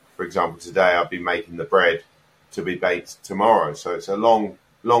 For example, today I'll be making the bread to be baked tomorrow. So it's a long,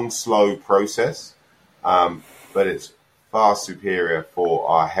 slow process, but it's far superior for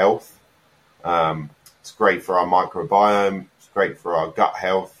our health. It's great for our microbiome. It's great for our gut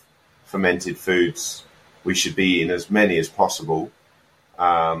health. Fermented foods, we should be eating as many as possible.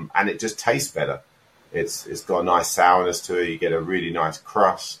 And it just tastes better. It's got a nice sourness to it. You get a really nice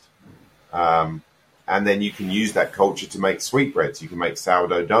crust. And then you can use that culture to make sweetbreads. You can make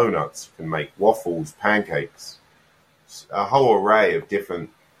sourdough donuts. You can make waffles, pancakes. It's a whole array of different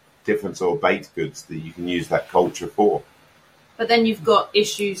sort of baked goods that you can use that culture for. But then you've got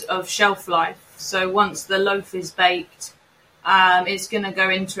issues of shelf life. So once the loaf is baked, it's going to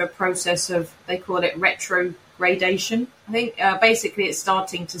go into a process of, they call it retrogradation. I think basically it's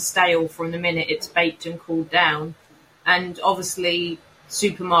starting to stale from the minute it's baked and cooled down. And obviously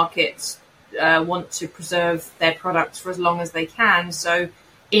supermarkets want to preserve their products for as long as they can. So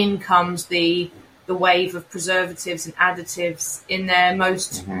in comes the wave of preservatives and additives in their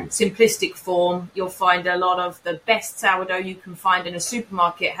most simplistic form. You'll find a lot of the best sourdough you can find in a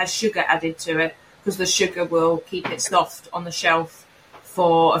supermarket has sugar added to it, because the sugar will keep it soft on the shelf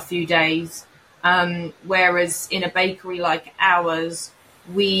for a few days. Whereas in a bakery like ours,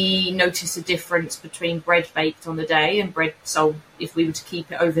 we notice a difference between bread baked on the day and bread sold. If we were to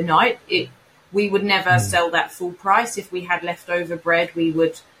keep it overnight, we would never sell that full price. If we had leftover bread, we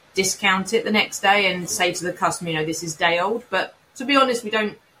would discount it the next day and say to the customer, you know, this is day old. But to be honest, we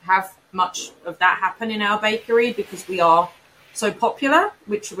don't have much of that happen in our bakery because we are so popular,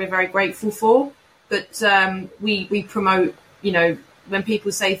 which we're very grateful for. But we promote, you know, when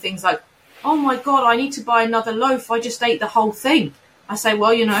people say things like, oh my God, I need to buy another loaf, I just ate the whole thing. I say,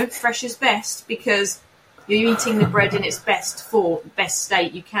 well, you know, fresh is best, because you're eating the bread in its best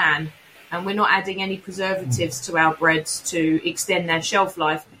state you can. And we're not adding any preservatives to our breads to extend their shelf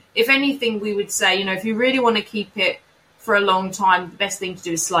life. If anything, we would say, you know, if you really want to keep it for a long time, the best thing to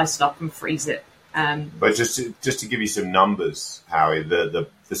do is slice it up and freeze it. But just to give you some numbers, Howie, the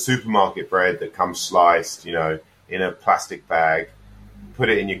supermarket bread that comes sliced, you know, in a plastic bag, put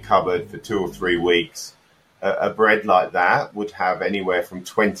it in your cupboard for 2 or 3 weeks, a bread like that would have anywhere from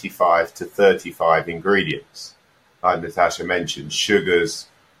 25 to 35 ingredients. Like Natasha mentioned, sugars,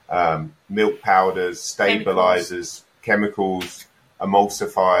 milk powders, stabilizers, chemicals,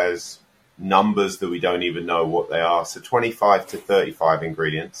 emulsifiers, numbers that we don't even know what they are. So 25 to 35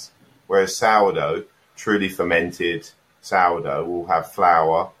 ingredients. Whereas sourdough, truly fermented sourdough, will have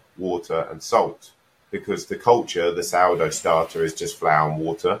flour, water, and salt. Because the culture, the sourdough starter, is just flour and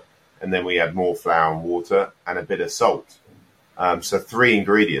water. And then we add more flour and water and a bit of salt. So 3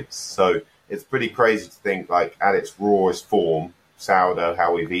 ingredients. So it's pretty crazy to think, like, at its rawest form, sourdough,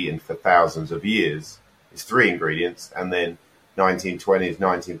 how we've eaten for thousands of years, is 3 ingredients. And then 1920s,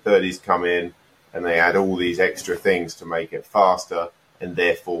 1930s come in and they add all these extra things to make it faster and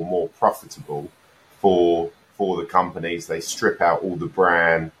therefore more profitable for for the companies. They strip out all the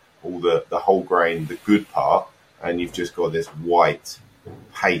bran, all the whole grain, the good part, and you've just got this white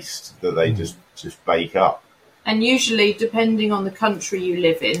paste that they just bake up. And usually, depending on the country you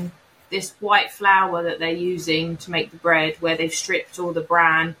live in, this white flour that they're using to make the bread, where they've stripped all the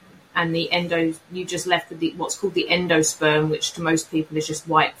bran and the you just left with what's called the endosperm, which to most people is just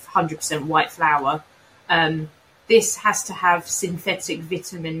white, 100% white flour. This has to have synthetic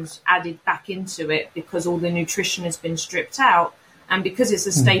vitamins added back into it because all the nutrition has been stripped out. And because it's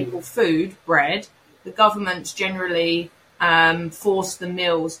a staple food, bread, the government generally force the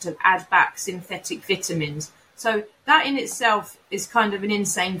mills to add back synthetic vitamins. So that in itself is kind of an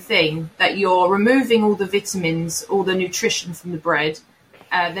insane thing, that you're removing all the vitamins, all the nutrition from the bread,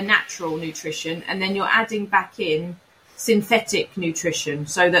 the natural nutrition, and then you're adding back in synthetic nutrition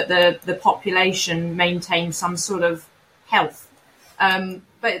so that the population maintains some sort of health.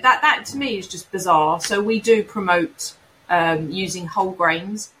 But that to me is just bizarre. So we do promote using whole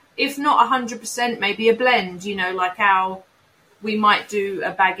grains, if not 100%, maybe a blend, like we might do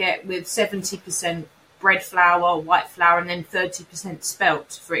a baguette with 70% bread flour, white flour, and then 30%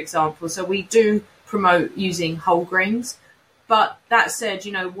 spelt, for example. So we do promote using whole grains. But that said,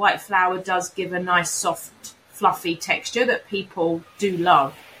 white flour does give a nice, soft, fluffy texture that people do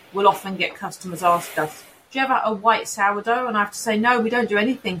love. We'll often get customers ask us, do you have a white sourdough? And I have to say, no, we don't do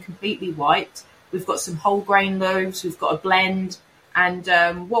anything completely white. We've got some whole grain loaves, we've got a blend.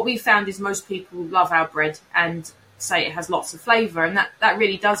 And what we found is most people love our bread and say it has lots of flavour. And that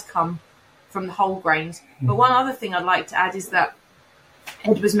really does come from the whole grains. But one other thing I'd like to add is that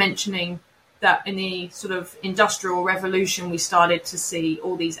Ed was mentioning that in the sort of industrial revolution, we started to see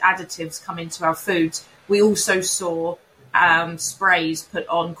all these additives come into our foods. We also saw sprays put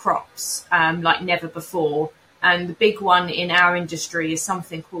on crops like never before. And the big one in our industry is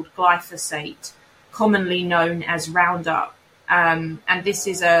something called glyphosate, commonly known as Roundup. And this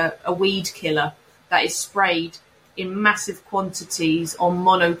is a weed killer that is sprayed in massive quantities on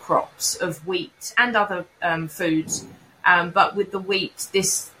monocrops of wheat and other foods. But with the wheat,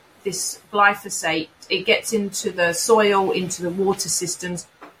 this glyphosate, it gets into the soil, into the water systems,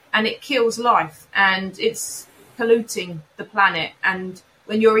 and it kills life, and it's polluting the planet. And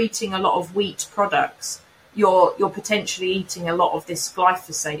when you're eating a lot of wheat products, you're potentially eating a lot of this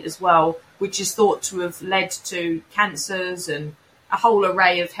glyphosate as well, which is thought to have led to cancers and a whole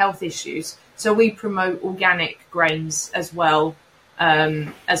array of health issues. So we promote organic grains as well,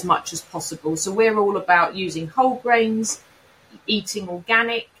 as much as possible. So we're all about using whole grains, eating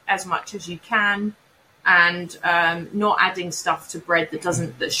organic as much as you can, and not adding stuff to bread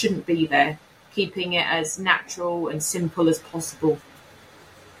that shouldn't be there, keeping it as natural and simple as possible.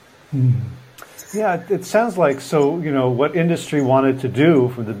 Yeah, it sounds like, so, what industry wanted to do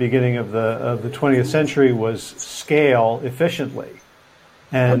from the beginning of the 20th century was scale efficiently.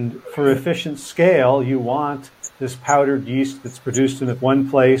 And for efficient scale, you want this powdered yeast that's produced in one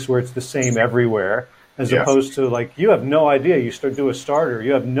place where it's the same everywhere, as opposed to you have no idea. You do a starter,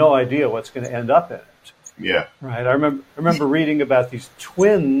 you have no idea what's going to end up in it. Yeah. Right. I remember reading about these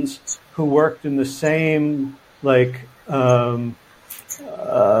twins who worked in the same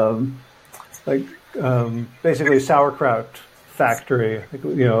basically sauerkraut factory.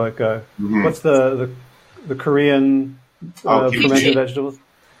 What's the Korean fermented vegetables?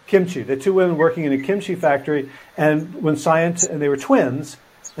 Kimchi. The two women working in a kimchi factory, and they were twins,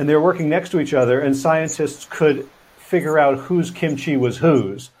 and they were working next to each other, and scientists could figure out whose kimchi was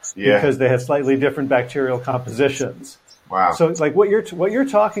whose because they had slightly different bacterial compositions. Wow. So what you're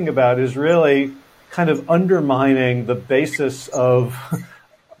talking about is really kind of undermining the basis of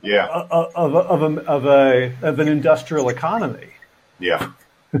an industrial economy. Yeah.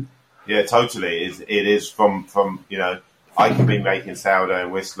 Yeah, totally. It is from I could be making sourdough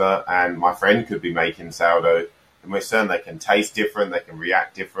and Whistler, and my friend could be making sourdough and Whistler, and they can taste different, they can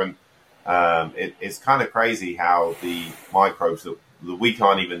react different. It's kind of crazy how the microbes that we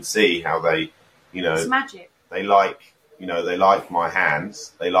can't even see, how they, it's magic. They like my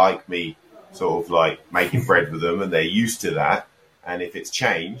hands. They like me sort of making bread with them, and they're used to that. And if it's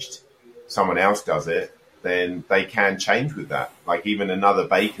changed, someone else does it, then they can change with that. Like even another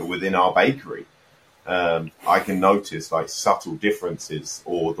baker within our bakery, I can notice subtle differences,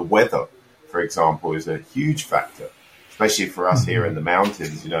 or the weather, for example, is a huge factor, especially for us here in the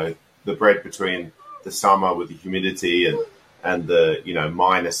mountains. The bread between the summer with the humidity and the,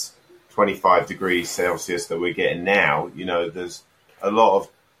 minus 25 degrees Celsius that we're getting now, there's a lot of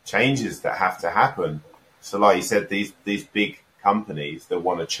changes that have to happen. So like you said, these big companies that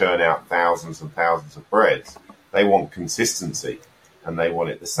want to churn out thousands and thousands of breads, they want consistency. and they want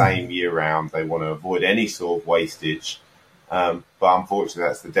it the same year round. They want to avoid any sort of wastage. But unfortunately,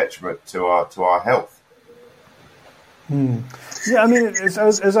 that's the detriment to our health. Yeah, I mean, as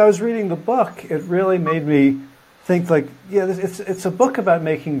I was reading the book, it really made me think, like, yeah, it's a book about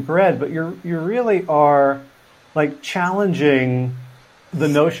making bread, but you really are like challenging the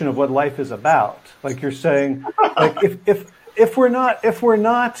notion of what life is about. Like you're saying, like if we're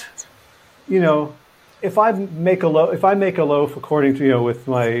not, you know, if I make a loaf according to, you know, with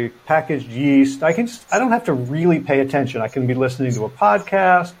my packaged yeast, I don't have to really pay attention. I can be listening to a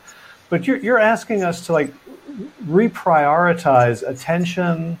podcast, but you're asking us to like reprioritize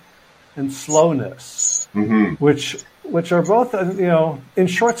attention and slowness, which are both, you know, in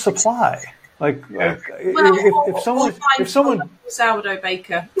short supply. If someone sourdough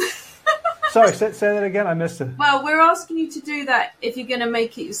baker. Sorry, say that again. I missed it. Well, we're asking you to do that if you're going to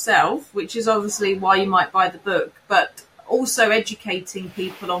make it yourself, which is obviously why you might buy the book, but also educating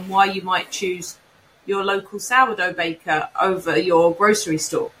people on why you might choose your local sourdough baker over your grocery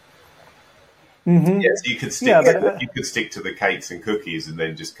store. Yes, you could stick to the cakes and cookies, and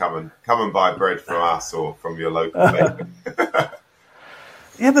then just come and buy bread from us or from your local baker.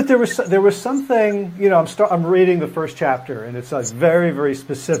 Yeah, but there was something, you know. I'm reading the first chapter, and it's like very, very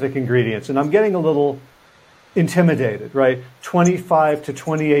specific ingredients, and I'm getting a little intimidated, right? 25 to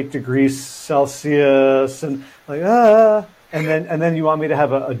 28 degrees Celsius, and like and then you want me to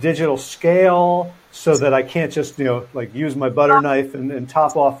have a digital scale so that I can't just, you know, like use my butter knife and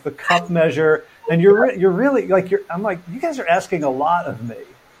top off the cup measure. And you're really like I'm like, you guys are asking a lot of me,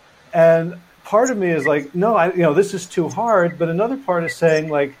 and part of me is like, no, this is too hard. But another part is saying,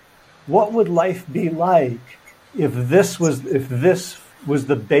 like, what would life be like if this was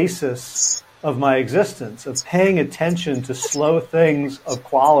the basis of my existence, of paying attention to slow things of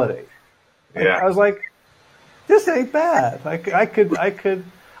quality? Yeah. I was like, this ain't bad. Like I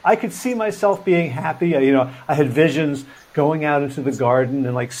could see myself being happy. You know, I had visions going out into the garden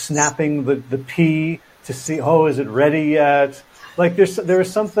and like snapping the pea to see, is it ready yet? Like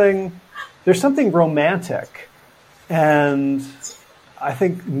there's something romantic and I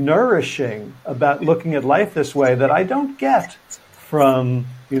think nourishing about looking at life this way that I don't get from,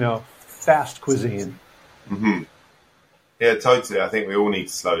 you know, fast cuisine. Mm-hmm. Yeah, totally. I think we all need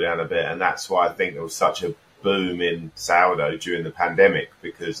to slow down a bit, and that's why I think there was such a boom in sourdough during the pandemic,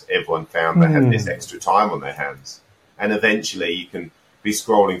 because everyone found they had this extra time on their hands. And eventually you can be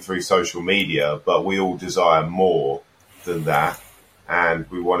scrolling through social media, but we all desire more than that. And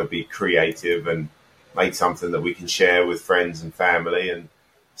we want to be creative and make something that we can share with friends and family. And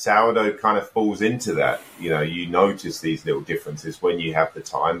sourdough kind of falls into that. You know, you notice these little differences when you have the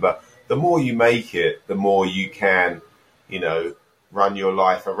time. But the more you make it, the more you can, you know, run your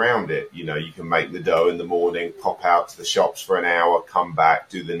life around it. You know, you can make the dough in the morning, pop out to the shops for an hour, come back,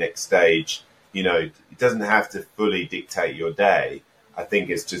 do the next stage. You know, it doesn't have to fully dictate your day. I think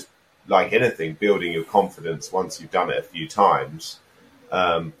it's just like anything, building your confidence once you've done it a few times.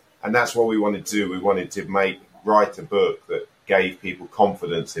 And that's what we wanted to do. We wanted to write a book that gave people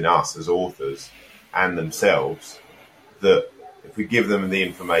confidence in us as authors and themselves, that if we give them the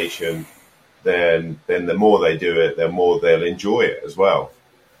information, then the more they do it, the more they'll enjoy it as well.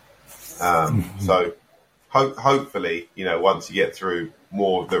 So hopefully, you know, once you get through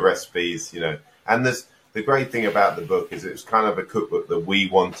more of the recipes, you know, and the great thing about the book is it's kind of a cookbook that we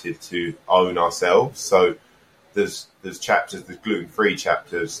wanted to own ourselves. So there's chapters, there's gluten-free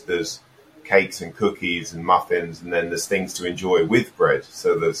chapters, there's cakes and cookies and muffins, and then there's things to enjoy with bread.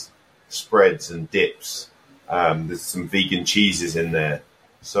 So there's spreads and dips. There's some vegan cheeses in there.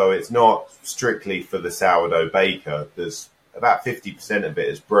 So it's not strictly for the sourdough baker. There's about 50% of it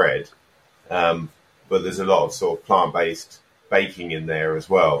is bread, but there's a lot of sort of plant-based baking in there as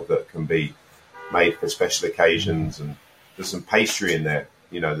well that can be made for special occasions. And there's some pastry in there.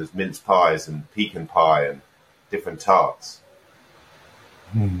 You know, there's mince pies and pecan pie and different tarts.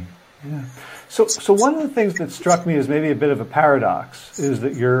 Yeah. So one of the things that struck me as maybe a bit of a paradox is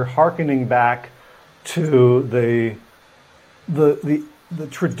that you're hearkening back to the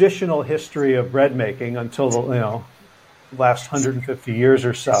traditional history of bread making until the last 150 years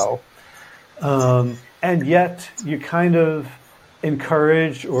or so, and yet you kind of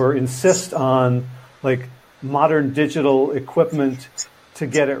encourage or insist on like modern digital equipment to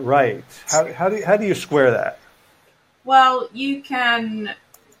get it right. How do you square that? Well, you can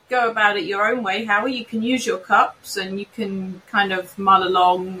go about it your own way, Howie. You can use your cups and you can kind of mull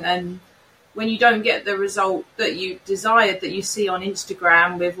along, and when you don't get the result that you desired, that you see on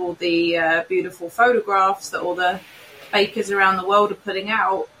Instagram with all the beautiful photographs that all the bakers around the world are putting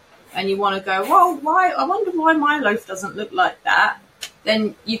out, and you want to go, well, why? I wonder why my loaf doesn't look like that.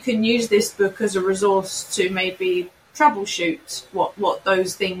 then you can use this book as a resource to maybe troubleshoot what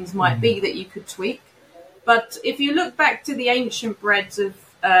those things might be that you could tweak. But if you look back to the ancient breads of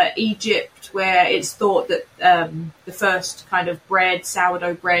Egypt, where it's thought that the first kind of bread,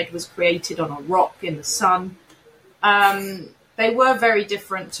 sourdough bread, was created on a rock in the sun, they were very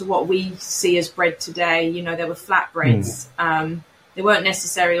different to what we see as bread today. You know, there were flatbreads. They weren't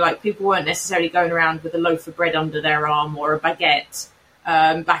necessarily people weren't necessarily going around with a loaf of bread under their arm or a baguette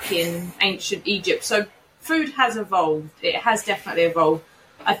back in ancient Egypt. So food has evolved. It has definitely evolved.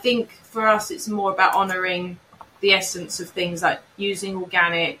 I think for us, it's more about honouring the essence of things like using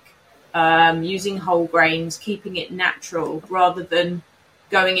organic, using whole grains, keeping it natural, rather than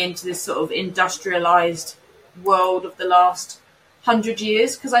going into this sort of industrialised world of the last 100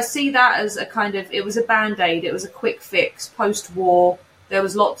 years. Because I see that as a kind of, it was a band-aid, it was a quick fix post-war. There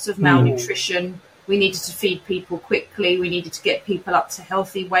was lots of malnutrition. We needed to feed people quickly. We needed to get people up to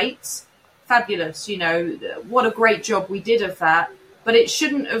healthy weights. Fabulous, you know, what a great job we did of that. But it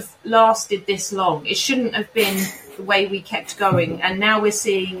shouldn't have lasted this long. It shouldn't have been the way we kept going. And now we're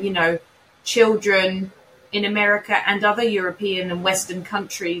seeing, you know, children in America and other European and Western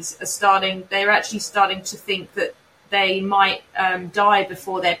countries they're actually starting to think that they might die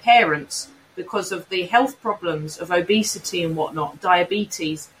before their parents because of the health problems of obesity and whatnot,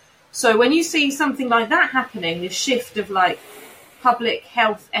 diabetes. So when you see something like that happening, this shift of public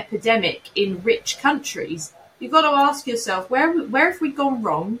health epidemic in rich countries, you've got to ask yourself, where have we gone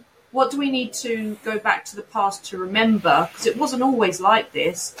wrong? What do we need to go back to the past to remember? Because it wasn't always like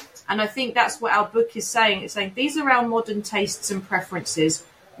this. And I think that's what our book is saying. It's saying these are our modern tastes and preferences.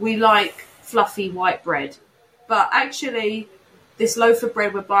 We like fluffy white bread. But actually, this loaf of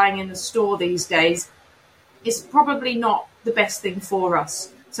bread we're buying in the store these days is probably not the best thing for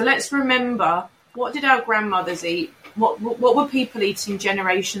us. So let's remember, what did our grandmothers eat? What were people eating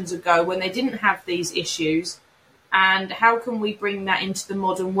generations ago when they didn't have these issues? And how can we bring that into the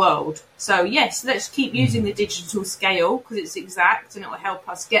modern world? So yes, let's keep using the digital scale because it's exact and it will help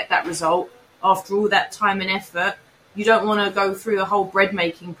us get that result after all that time and effort. You don't want to go through a whole bread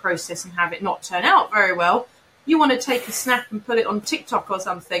making process and have it not turn out very well. You want to take a snap and put it on TikTok or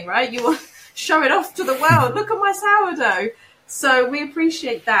something, right? You want to show it off to the world. Look at my sourdough. So we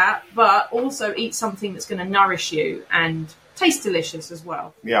appreciate that, but also eat something that's going to nourish you and taste delicious as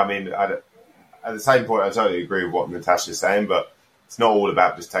well. Yeah, I mean, at the same point, I totally agree with what Natasha's saying, but it's not all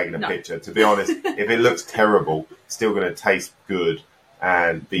about just taking a picture. To be honest, if it looks terrible, it's still going to taste good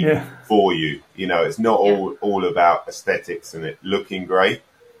and be for you. You know, it's not all about aesthetics and it looking great.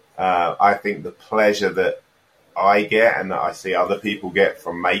 I think the pleasure that I get and that I see other people get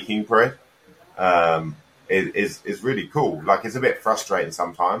from making bread is really cool. Like, it's a bit frustrating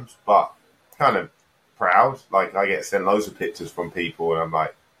sometimes, but kind of proud. Like, I get sent loads of pictures from people and I'm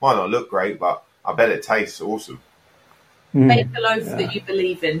like, might not look great, but I bet it tastes awesome. Make the loaf that you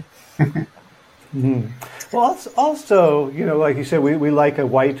believe in. Well, also, you know, like you said, we like a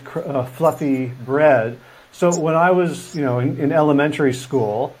white, fluffy bread. So when I was, you know, in elementary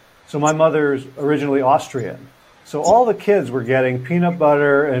school, so my mother's originally Austrian. So all the kids were getting peanut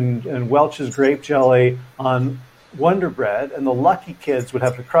butter and Welch's grape jelly on Wonder Bread, and the lucky kids would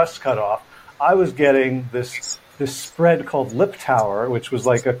have the crust cut off. I was getting this spread called Lip Tower, which was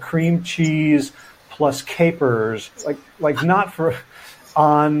like a cream cheese plus capers, like not for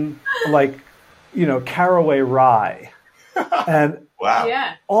on like, you know, caraway rye. And wow.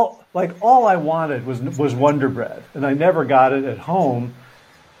 Yeah. all I wanted was Wonder Bread, and I never got it at home.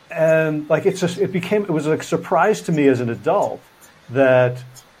 And like it was a surprise to me as an adult that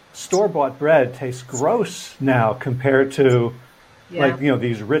store-bought bread tastes gross now compared to like, you know,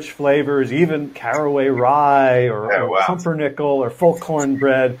 these rich flavors, even caraway rye or pumpernickel or full corn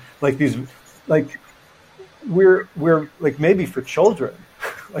bread, like these, like we're like maybe for children.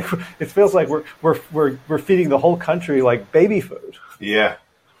 Like it feels like we're feeding the whole country like baby food. Yeah,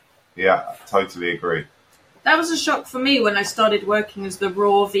 totally agree. That was a shock for me when I started working as the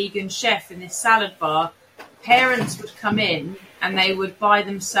raw vegan chef in this salad bar. Parents would come in and they would buy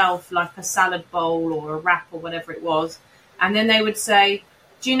themselves like a salad bowl or a wrap or whatever it was. And then they would say,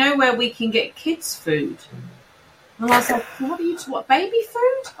 do you know where we can get kids' food? And I was like, what, baby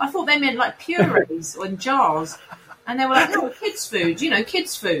food? I thought they meant like purees or in jars. And they were like, no, kids' food, you know,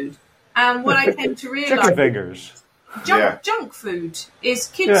 kids' food. And what I came to realise... Chicken fingers. Junk food is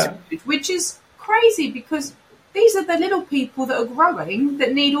kids' food, which is crazy because these are the little people that are growing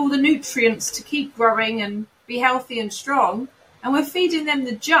that need all the nutrients to keep growing and be healthy and strong. And we're feeding them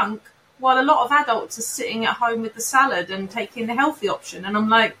the junk while a lot of adults are sitting at home with the salad and taking the healthy option. And I'm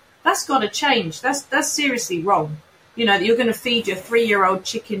like, that's got to change. That's seriously wrong. that you're going to feed your 3-year-old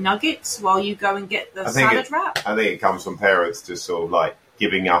chicken nuggets while you go and get the salad wrap. I think it comes from parents just sort of like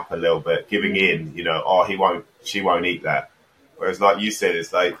giving up a little bit, giving in, she won't eat that. Whereas like you said,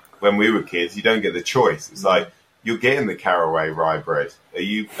 it's like when we were kids, you don't get the choice. It's like, you're getting the caraway rye bread. Are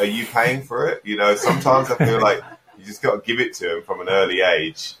you paying for it? Sometimes I feel like you just got to give it to them from an early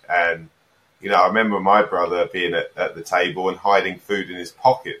age. And, I remember my brother being at the table and hiding food in his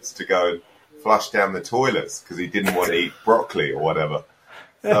pockets to go and flush down the toilets because he didn't want to eat broccoli or whatever.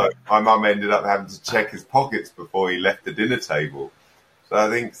 So my mum ended up having to check his pockets before he left the dinner table. So I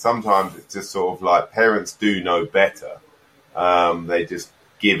think sometimes it's just sort of like parents do know better. They just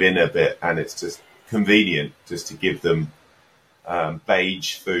give in a bit, and it's just convenient just to give them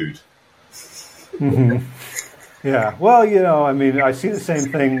beige food. Mm-hmm. Yeah. Well, I see the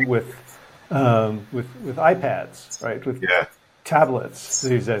same thing with iPads, right? With tablets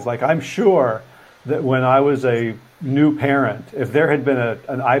these days. Like, I'm sure that when I was a new parent, if there had been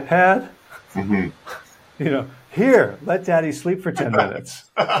an iPad, here, let Daddy sleep for 10 minutes.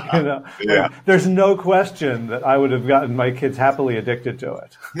 There's no question that I would have gotten my kids happily addicted to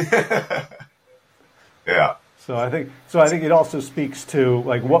it. Yeah. So I think it also speaks to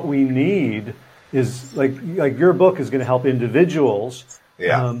like what we need is like your book is going to help individuals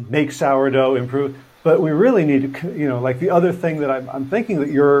make sourdough improve, but we really need to like the other thing that I'm thinking that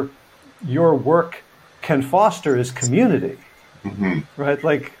your work can foster is community, right?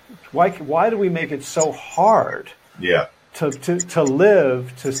 Like why do we make it so hard? Yeah. To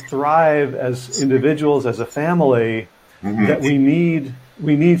live, to thrive as individuals, as a family, that we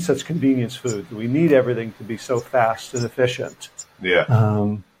need such convenience food. We need everything to be so fast and efficient. Yeah.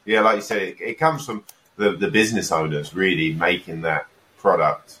 Like you said, it comes from the business owners really making that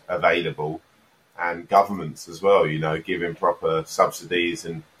product available, and governments as well, giving proper subsidies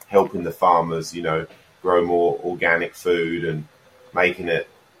and helping the farmers, grow more organic food and making it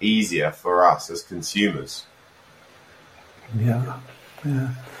easier for us as consumers. Yeah.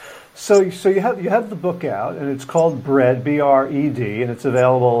 So you have the book out, and it's called Bread, B-R-E-D, and it's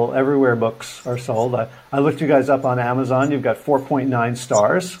available everywhere books are sold. I looked you guys up on Amazon. You've got 4.9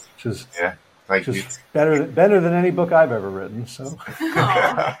 stars, which is thank you. Better than any book I've ever written. So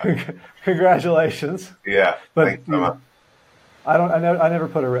congratulations. Yeah, but thanks so much. I never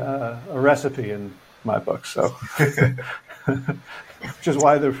put a recipe in my book, so which is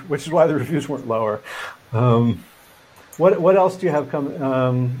why the reviews weren't lower. What else do you have coming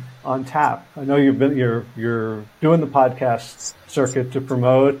on tap? I know you're doing the podcast circuit to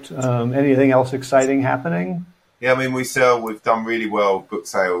promote. Anything else exciting happening? Yeah, we've done really well book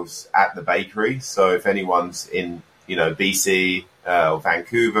sales at the bakery. So if anyone's in BC or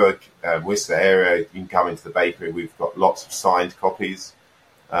Vancouver, Whistler area, you can come into the bakery. We've got lots of signed copies.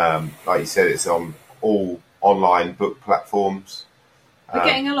 Like you said, it's on all online book platforms. We're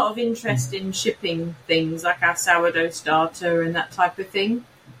getting a lot of interest in shipping things like our sourdough starter and that type of thing.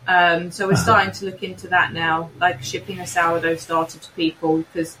 So we're starting to look into that now, like shipping a sourdough starter to people,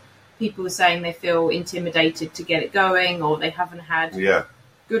 because people are saying they feel intimidated to get it going, or they haven't had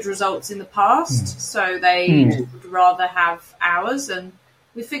good results in the past, so they would rather have ours. And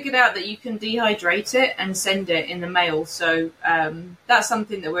we figured out that you can dehydrate it and send it in the mail. So that's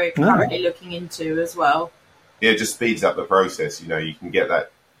something that we're currently looking into as well. Yeah, it just speeds up the process. You can get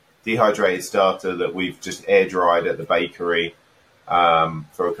that dehydrated starter that we've just air dried at the bakery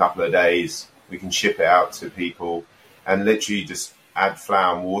for a couple of days. We can ship it out to people and literally just add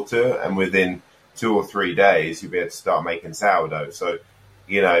flour and water, and within 2 or 3 days you'll be able to start making sourdough. So,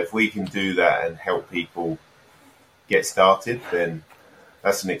 if we can do that and help people get started, then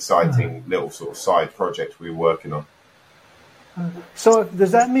that's an exciting little sort of side project we're working on. So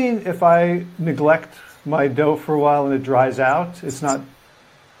does that mean if I neglect my dough for a while and it dries out, it's not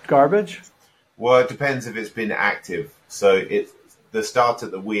garbage? Well, it depends if it's been active. So the starter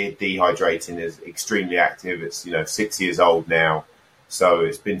that we're dehydrating is extremely active. It's 6 years old now, so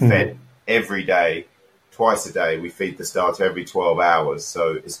it's been fed every day, twice a day. We feed the starter every 12 hours,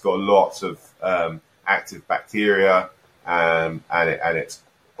 so it's got lots of active bacteria, and it's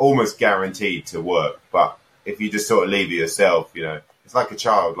almost guaranteed to work. But if you just sort of leave it yourself, it's like a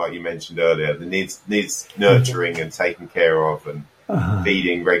child, like you mentioned earlier, that needs nurturing and taking care of and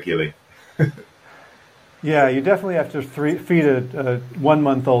feeding regularly. Yeah, you definitely have to feed a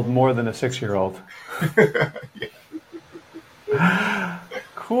 1-month-old more than a 6-year-old.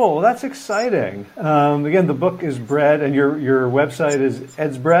 Cool. Well, that's exciting. Again, the book is Bread, and your website is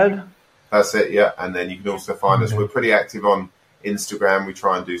Ed's Bread? That's it, yeah. And then you can also find us. We're pretty active on Instagram. We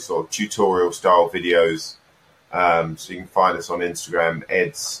try and do sort of tutorial-style videos. So you can find us on Instagram,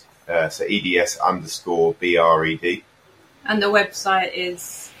 Ed's, so EDS_BRED. And the website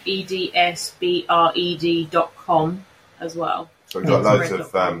is edsbred.com as well. So we've got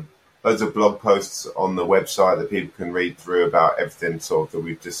loads of blog posts on the website that people can read through about everything sort of that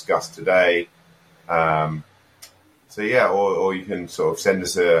we've discussed today. Or you can sort of send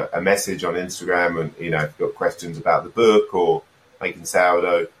us a message on Instagram, and if you've got questions about the book or making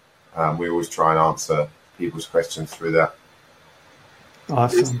sourdough, we always try and answer people's questions through that.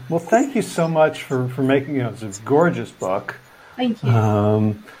 Awesome. Well, thank you so much for making it's a gorgeous book. Thank you.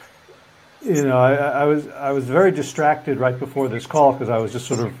 I was very distracted right before this call because I was just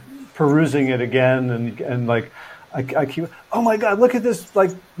sort of perusing it again and like I keep, oh my God, look at this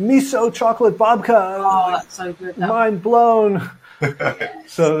like miso chocolate babka. Oh, that's so good. Mind blown.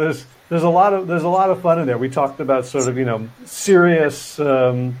 So there's a lot of fun in there. We talked about sort of serious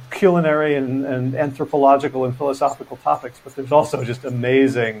culinary and anthropological and philosophical topics, but there's also just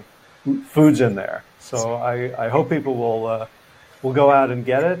amazing foods in there. So I hope people will go out and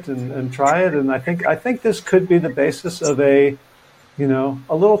get it and try it. And I think this could be the basis of a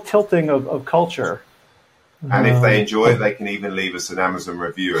little tilting of culture. And if they enjoy it, they can even leave us an Amazon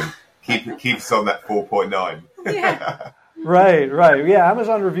review and keep us on that 4.9. Yeah. Right. Yeah,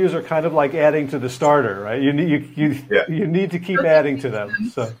 Amazon reviews are kind of like adding to the starter, right? You need to keep adding to them.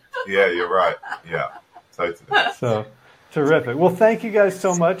 So yeah, you're right. Yeah, totally. So terrific. Well, thank you guys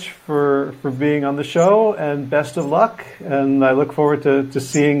so much for being on the show, and best of luck. And I look forward to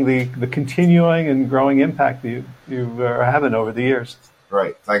seeing the continuing and growing impact that you are having over the years.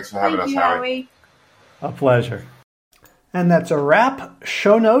 Great. Thanks for having us, Harry. A pleasure. And that's a wrap.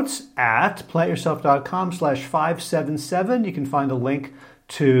 Show notes at plantyourself.com/577. You can find a link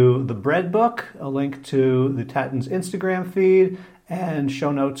to the bread book, a link to the Tatton's Instagram feed, and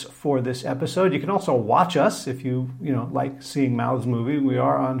show notes for this episode. You can also watch us if you like seeing mouths moving. We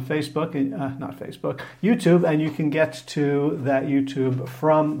are on Facebook, YouTube, and you can get to that YouTube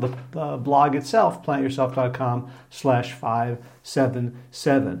from the blog itself,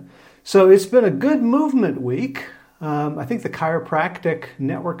 plantyourself.com/577. So it's been a good movement week. I think the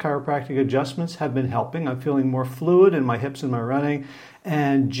network chiropractic adjustments have been helping. I'm feeling more fluid in my hips and my running.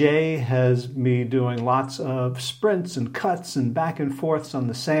 And Jay has me doing lots of sprints and cuts and back and forths on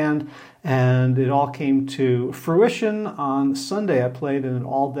the sand. And it all came to fruition on Sunday. I played in an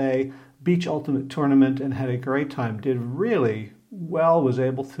all-day beach ultimate tournament and had a great time. Did really well, was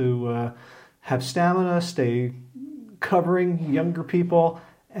able to have stamina, stay covering younger people,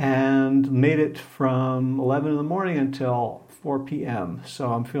 and made it from 11 in the morning until 4 p.m.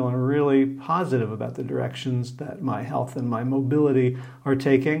 So I'm feeling really positive about the directions that my health and my mobility are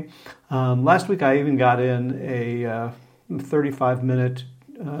taking. Last week I even got in a 35-minute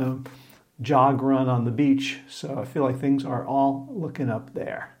jog run on the beach, so I feel like things are all looking up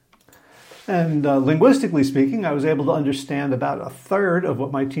there. And linguistically speaking, I was able to understand about a third of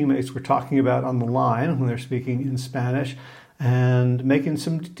what my teammates were talking about on the line when they're speaking in Spanish, and making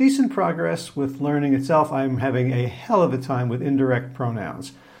some decent progress with learning itself. I'm having a hell of a time with indirect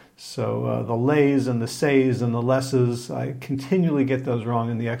pronouns. So the lays and the says and the lesses, I continually get those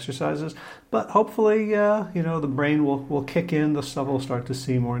wrong in the exercises. But hopefully, the brain will kick in, the stuff will start to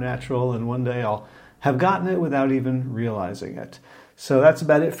seem more natural, and one day I'll have gotten it without even realizing it. So that's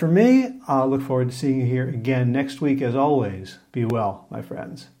about it for me. I'll look forward to seeing you here again next week. As always, be well, my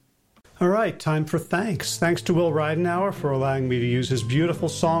friends. All right, time for thanks. Thanks to Will Ridenauer for allowing me to use his beautiful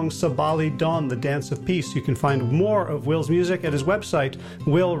song Sabali Dawn, the Dance of Peace. You can find more of Will's music at his website,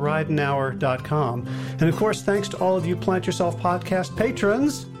 willridenauer.com. And of course, thanks to all of you Plant Yourself podcast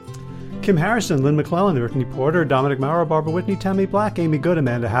patrons. Kim Harrison, Lynn McClellan, Brittany Porter, Dominic Maurer, Barbara Whitney, Tammy Black, Amy Good,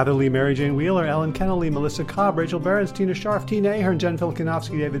 Amanda Hatherley, Mary Jane Wheeler, Ellen Kennelly, Melissa Cobb, Rachel Behrens, Tina Scharf, Tina Ahern, Jen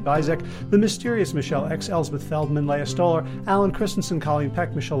Filkinovsky, David Bizek, The Mysterious Michelle X, Elsbeth Feldman, Leah Stoller, Alan Christensen, Colleen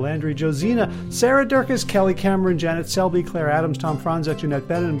Peck, Michelle Landry, Josina, Sarah Durkis, Kelly Cameron, Janet Selby, Claire Adams, Tom Franzek, Jeanette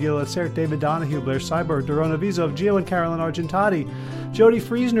Bennett, Gila Cert, David Donahue, Blair Cyber, Dorona Vizov, Gio and Carolyn Argentati, Jody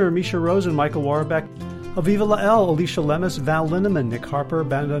Friesner, Misha Rosen, Michael Warbeck, Aviva Lael, Alicia Lemus, Val Linneman, Nick Harper,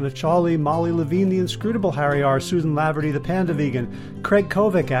 Bandana Chawley, Molly Levine, The Inscrutable, Harry R., Susan Laverty, The Panda Vegan, Craig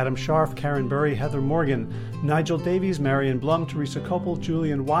Kovic, Adam Scharf, Karen Burry, Heather Morgan, Nigel Davies, Marion Blum, Teresa Copel,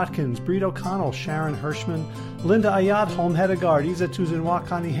 Julian Watkins, Breed O'Connell, Sharon Hirschman, Linda Ayad, Holm Hedegaard, Isa Tuzinwa,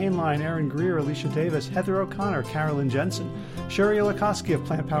 Connie Hainline, Aaron Greer, Alicia Davis, Heather O'Connor, Carolyn Jensen, Sherry Olakoski of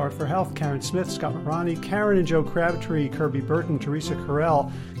Plant Powered for Health, Karen Smith, Scott Marani, Karen and Joe Crabtree, Kirby Burton, Teresa Carell,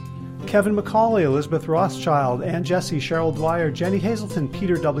 Kevin McCauley, Elizabeth Rothschild, Ann Jesse, Cheryl Dwyer, Jenny Hazelton,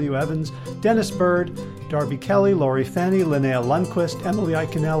 Peter W. Evans, Dennis Bird, Darby Kelly, Lori Fanny, Linnea Lundquist, Emily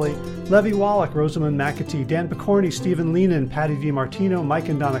Iconelli, Levy Wallach, Rosamund McAtee, Dan Picorni, Stephen Leenan, Patty DiMartino, Mike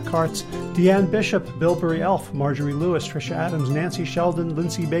and Donna Kartz, Deanne Bishop, Bilberry Elf, Marjorie Lewis, Trisha Adams, Nancy Sheldon,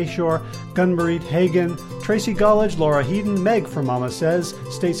 Lindsay Bayshore, Gunmarie Hagan, Tracy Gullidge, Laura Heaton, Meg from Mama Says,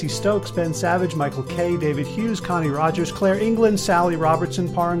 Stacey Stokes, Ben Savage, Michael Kay, David Hughes, Connie Rogers, Claire England, Sally Robertson,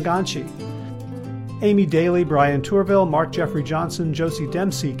 Paranganchi, Amy Daly, Brian Tourville, Mark Jeffrey Johnson, Josie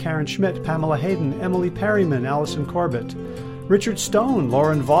Dempsey, Karen Schmidt, Pamela Hayden, Emily Perryman, Allison Corbett, Richard Stone,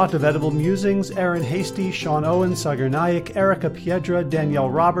 Lauren Vaught of Edible Musings, Erin Hasty, Sean Owen, Sagar Naik, Erica Piedra,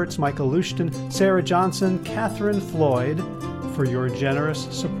 Danielle Roberts, Michael Lushton, Sarah Johnson, Catherine Floyd, for your generous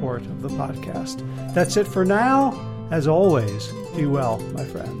support of the podcast. That's it for now. As always, be well, my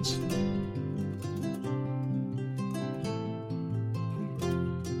friends.